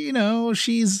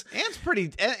 She's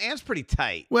Anne's pretty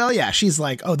tight. Well, yeah, she's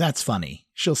like, oh, that's funny.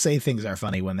 She'll say things are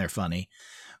funny when they're funny.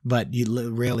 But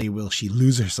rarely will she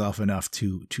lose herself enough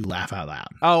to laugh out loud.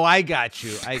 Oh, I got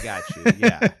you.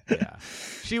 Yeah.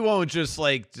 She won't just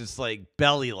like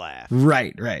belly laugh.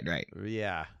 Right.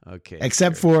 Yeah. Okay.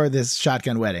 Except for this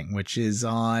Shotgun Wedding, which is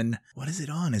on, what is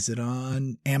it on? Is it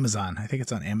on Amazon? I think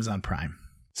it's on Amazon Prime.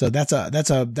 So that's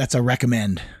a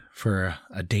recommend for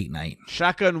a date night.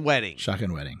 Shotgun Wedding.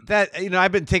 That,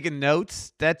 I've been taking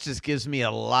notes. That just gives me a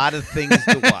lot of things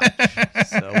to watch.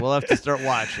 So we'll have to start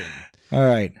watching. All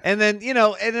right. And then,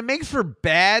 and it makes for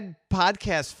bad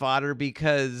podcast fodder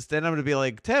because then I'm going to be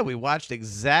like, Ted, we watched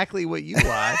exactly what you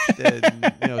watched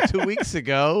and, 2 weeks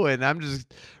ago, and I'm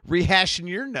just rehashing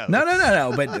your notes.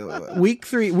 No. But week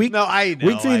 3, no, I know,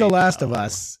 week 3, The Last of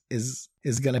Us is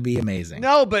going to be amazing.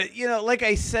 No, but, like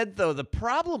I said, though, the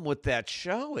problem with that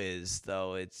show is,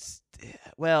 though,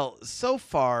 so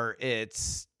far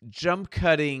it's jump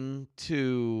cutting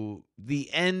to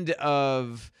the end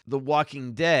of The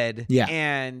Walking Dead. Yeah.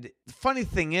 And the funny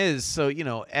thing is, so, you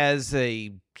know, as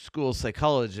a school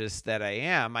psychologist that I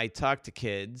am, I talk to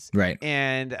kids. Right.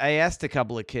 And I asked a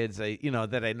couple of kids,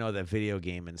 that I know that video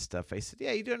game and stuff. I said,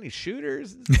 yeah, you do any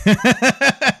shooters?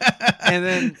 And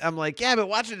then I'm like, yeah, but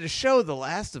watching the show The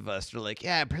Last of Us. They're like,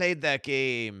 yeah, I played that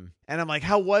game. And I'm like,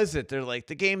 how was it? They're like,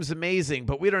 the game's amazing,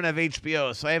 but we don't have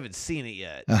HBO, so I haven't seen it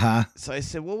yet. Uh-huh. So I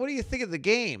said, well, what do you think of the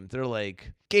game? They're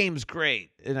like, game's great.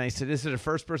 And I said, is it a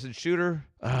first-person shooter?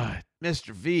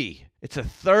 Mr. V, it's a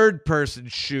third-person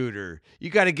shooter. You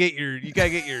got to get your.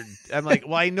 I'm like,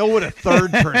 well, I know what a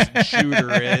third-person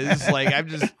shooter is. Like,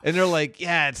 and they're like,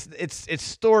 yeah, it's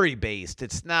story-based.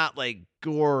 It's not like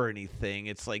gore or anything.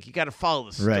 It's like you got to follow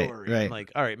the story. Right. I'm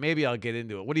like, all right, maybe I'll get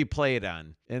into it. What do you play it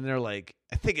on? And they're like,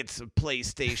 I think it's a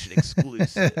PlayStation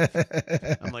exclusive.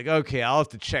 I'm like, okay, I'll have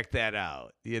to check that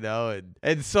out, you know?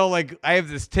 And so, like, I have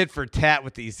this tit for tat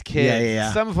with these kids.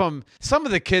 Yeah. Some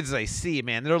of the kids I see,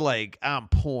 man, they're like on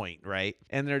point, right?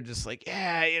 And they're just like,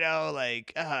 yeah, you know,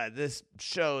 like, this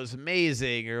show is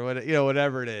amazing or what, you know,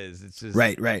 whatever it is. It's just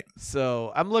Right.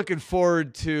 So I'm looking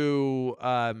forward to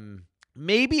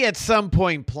maybe at some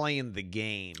point playing the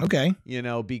game. Okay. You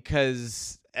know,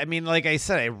 because I mean, like I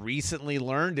said, I recently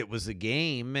learned it was a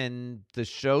game, and the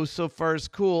show so far is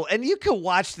cool. And you can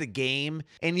watch the game,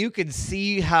 and you can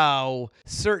see how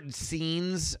certain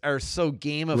scenes are so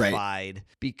gamified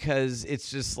because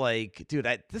it's just like, dude,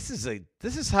 this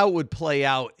is how it would play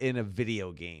out in a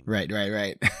video game. Right.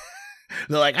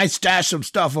 They're like, I stashed some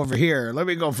stuff over here. Let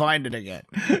me go find it again.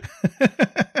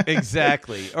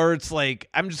 Exactly. Or it's like,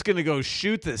 I'm just going to go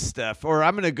shoot this stuff, or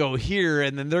I'm going to go here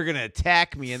and then they're going to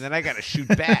attack me and then I got to shoot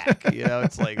back. You know,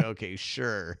 it's like, okay,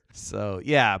 sure. So,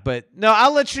 yeah, but no,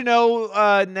 I'll let you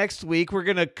know next week. We're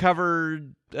going to cover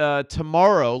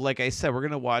tomorrow. Like I said, we're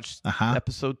going to watch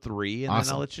episode 3 and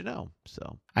then I'll let you know.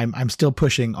 So I'm still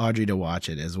pushing Audrey to watch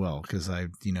it as well because I,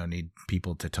 need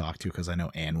people to talk to because I know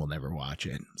Anne will never watch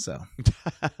it. So.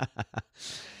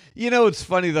 You know, it's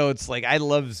funny, though. It's like I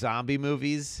love zombie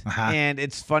movies, and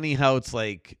it's funny how it's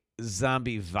like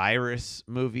zombie virus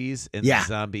movies and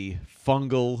zombie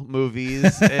fungal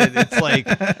movies. And it's like,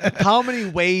 how many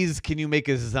ways can you make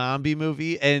a zombie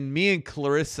movie? And me and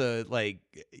Clarissa, like,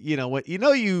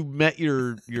 you met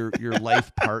your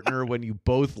life partner when you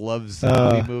both love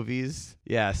zombie movies.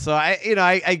 Yeah. So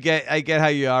I get how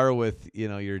you are with,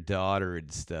 your daughter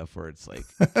and stuff, where it's like,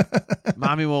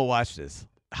 mommy won't watch this.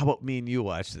 How about me and you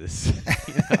watch this?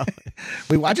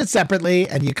 We watch it separately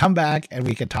and you come back and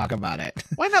we can talk about it.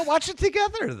 Why not watch it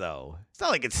together, though? It's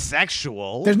not like it's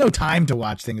sexual. There's no time to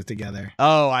watch things together.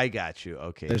 Oh, I got you.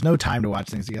 Okay. There's no time to watch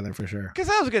things together for sure. Because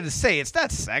I was going to say, it's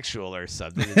not sexual or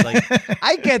something. It's like,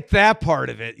 I get that part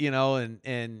of it,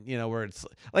 and where it's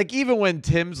like, even when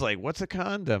Tim's like, what's a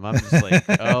condom? I'm just like,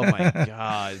 oh my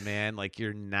God, man. Like,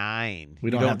 you're 9. We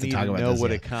don't have to talk about know this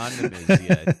what yet. a condom is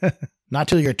yet. Not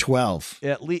till you're 12.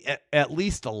 At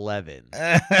least 11.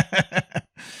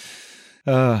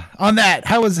 On that,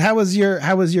 how was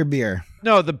your beer?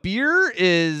 No, the beer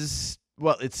is,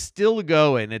 well, it's still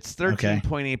going. It's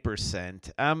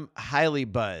 13.8%. I'm highly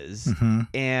buzzed,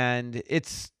 and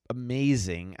it's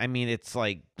amazing. I mean, it's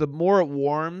like the more it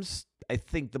warms, I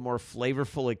think the more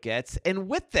flavorful it gets. And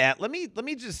with that, let me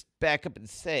just back up and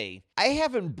say, I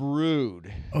haven't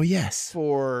brewed. Oh, yes.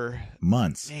 For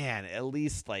months. Man, at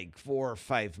least like 4 or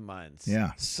 5 months.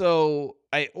 Yeah. So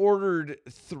I ordered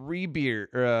 3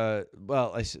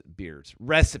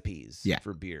 recipes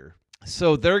for beer.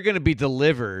 So they're going to be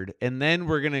delivered, and then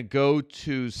we're going to go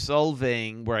to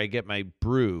Solvang, where I get my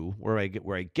brew, where I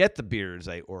get the beers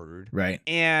I ordered. Right.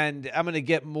 And I'm going to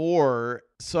get more.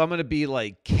 So I'm going to be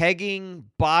like kegging,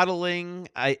 bottling.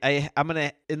 I'm going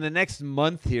to, in the next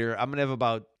month here, I'm going to have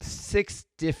about 6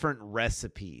 different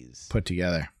recipes put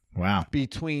together. Wow.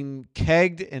 Between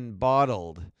kegged and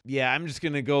bottled. Yeah, I'm just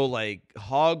gonna go like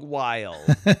hog wild.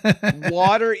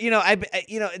 Water,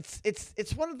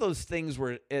 it's one of those things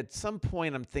where at some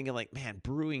point I'm thinking like, man,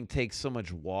 brewing takes so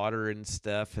much water and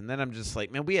stuff, and then I'm just like,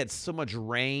 man, we had so much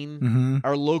rain.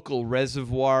 Our local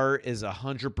reservoir is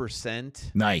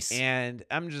 100%. Nice. And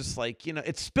I'm just like,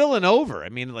 it's spilling over. I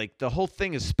mean, like the whole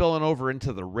thing is spilling over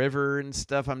into the river and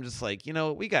stuff. I'm just like,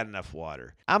 we got enough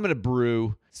water. I'm gonna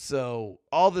brew. So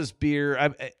all this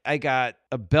beer, I got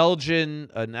a Belgian,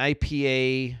 an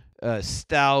IPA, a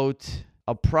stout.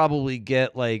 I'll probably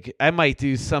get I might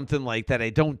do something like that. I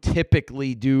don't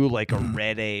typically do like a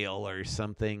red ale or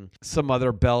something, some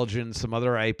other Belgian, some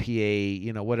other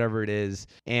IPA, whatever it is.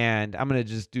 And I'm going to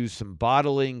just do some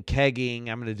bottling, kegging.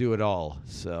 I'm going to do it all.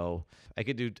 So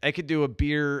I could do a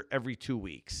beer every 2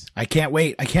 weeks. I can't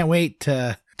wait. I can't wait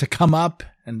to come up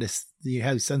and just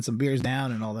send some beers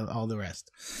down and all the rest.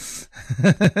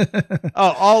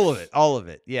 Oh, all of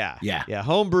it. Yeah.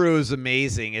 Homebrew is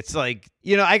amazing. It's like,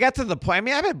 I got to the point. I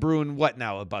mean, I've been brewing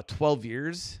about 12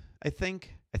 years, I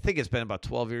think. I think it's been about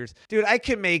 12 years. Dude, I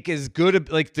can make as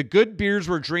good, like the good beers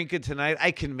we're drinking tonight,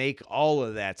 I can make all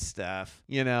of that stuff,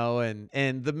 and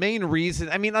the main reason,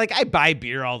 I mean, like I buy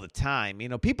beer all the time.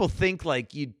 People think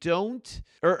like you don't,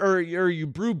 or you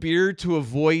brew beer to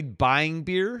avoid buying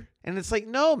beer. And it's like,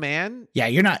 no, man. Yeah,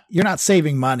 you're not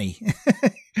saving money.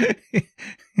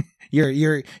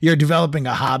 You're developing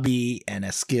a hobby and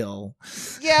a skill.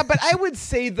 Yeah, but I would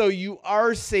say though you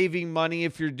are saving money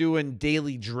if you're doing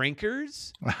daily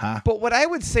drinkers. Uh-huh. But what I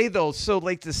would say though, so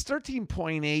like this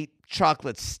 13.8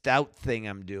 chocolate stout thing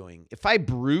I'm doing, if I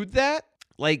brewed that,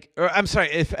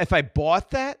 if I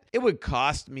bought that, it would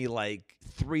cost me like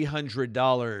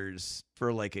 $300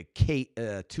 for like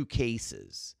 2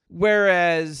 cases.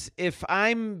 Whereas if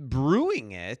I'm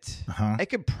brewing it, I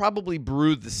could probably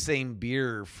brew the same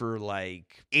beer for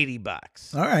like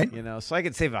 $80. All right. So I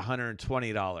could save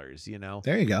 $120,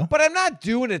 There you go. But I'm not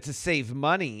doing it to save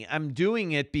money. I'm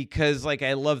doing it because like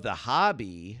I love the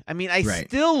hobby. I mean, I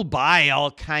still buy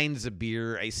all kinds of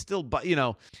beer. I still buy,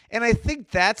 and I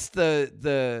think that's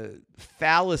the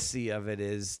fallacy of it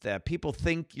is that people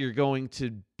think you're going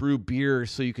to brew beer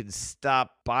so you can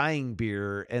stop buying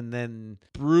beer and then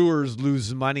brewers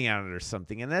lose money on it or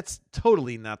something. And that's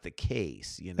totally not the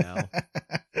case,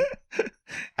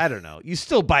 I don't know. You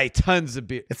still buy tons of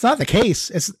beer. It's not the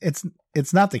case. It's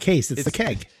not the case. It's the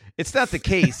keg. It's not the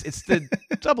case. It's the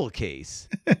double case.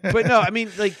 But no, I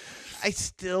mean, like, I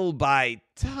still buy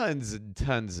tons and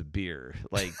tons of beer.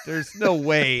 Like, there's no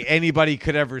way anybody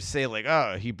could ever say, like,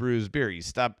 oh, he brews beer. You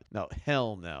stop. No,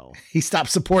 hell no. He stopped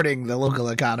supporting the local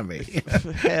economy.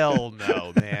 Hell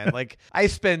no, man. Like, I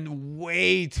spend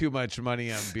way too much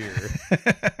money on beer.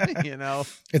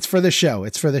 It's for the show.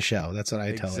 It's for the show. That's what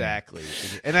I tell you. Exactly.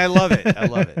 And I love it. I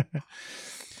love it.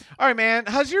 All right, man.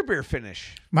 How's your beer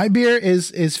finish? My beer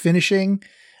is finishing.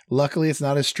 Luckily, it's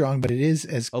not as strong, but it is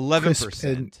as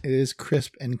 11%. It is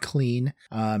crisp and clean,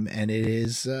 and it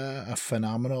is a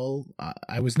phenomenal.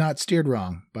 I was not steered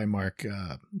wrong by Mark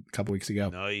a couple weeks ago.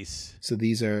 Nice. So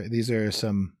these are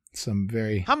some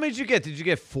very. How many did you get? Did you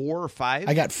get 4 or 5?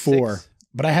 I got 4, 6?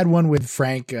 But I had one with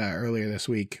Frank earlier this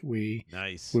week.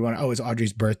 Nice. We went. Oh, it was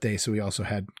Audrey's birthday, so we also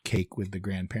had cake with the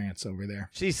grandparents over there.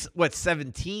 She's what,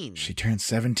 17? She turned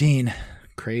 17.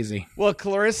 Crazy. Well,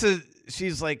 Clarissa,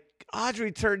 she's like,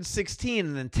 Audrey turned 16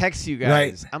 and then texts you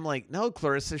guys. Right. I'm like, no,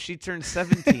 Clarissa, she turned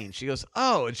 17. She goes,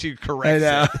 oh, and she corrects I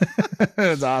know. it.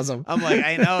 That's awesome. I'm like,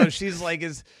 I know. She's like,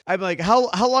 I'm like, how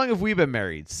long have we been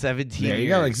married? 17 There you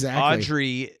years. go, exactly.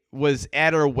 Audrey was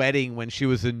at her wedding when she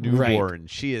was a newborn. Right.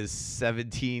 She is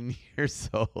 17 years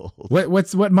old.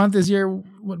 What month is your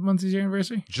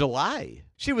anniversary? July.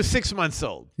 She was 6 months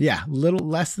old. Yeah, little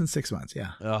less than 6 months.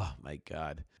 Yeah. Oh my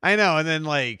God. I know. And then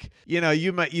like,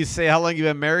 you say how long you've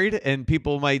been married and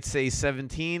people might say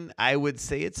 17. I would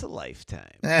say it's a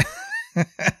lifetime.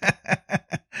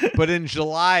 But in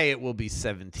July it will be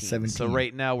 17. So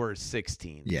right now we're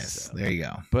 16. Yes, so. there you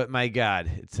go. But my God,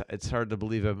 it's hard to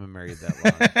believe I've been married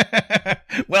that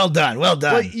long. Well done.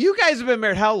 Well, you guys have been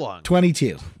married how long?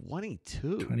 22.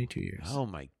 22 years. Oh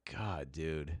my God,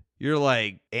 dude. You're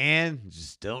like, and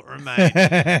just don't remind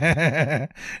me.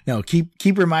 No,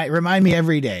 keep remind me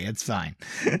every day. It's fine.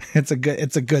 It's a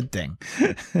good thing.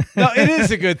 No, it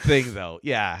is a good thing though.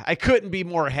 Yeah. I couldn't be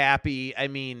more happy. I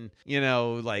mean,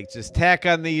 like just tack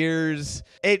on the years.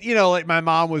 Like my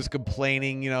mom was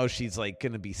complaining, she's like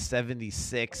going to be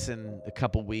 76 in a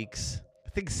couple weeks. I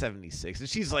think 76. And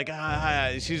she's like,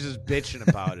 she's just bitching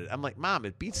about it. I'm like, Mom,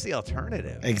 it beats the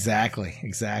alternative. Exactly.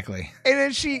 And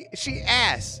then she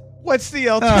asked, what's the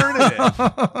alternative?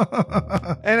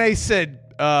 And I said,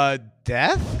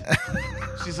 death?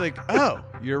 She's like, oh,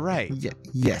 you're right.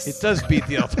 Yes. It does beat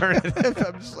the alternative.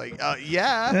 I'm just like,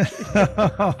 yeah.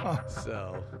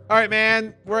 So, all right,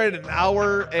 man. We're at an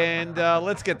hour, and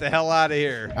let's get the hell out of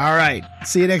here. All right.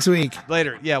 See you next week.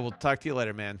 Later. Yeah, we'll talk to you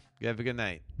later, man. You have a good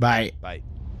night. Bye. Bye.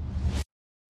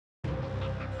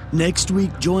 Next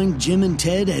week, join Jim and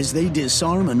Ted as they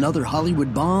disarm another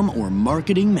Hollywood bomb or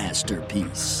marketing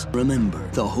masterpiece. Remember,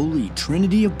 the holy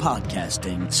trinity of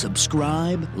podcasting: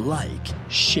 subscribe, like,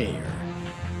 share.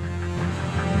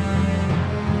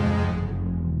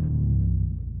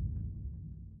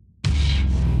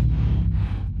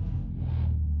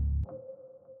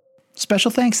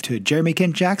 Special thanks to Jeremy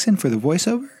Kent Jackson for the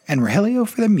voiceover and Rogelio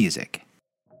for the music.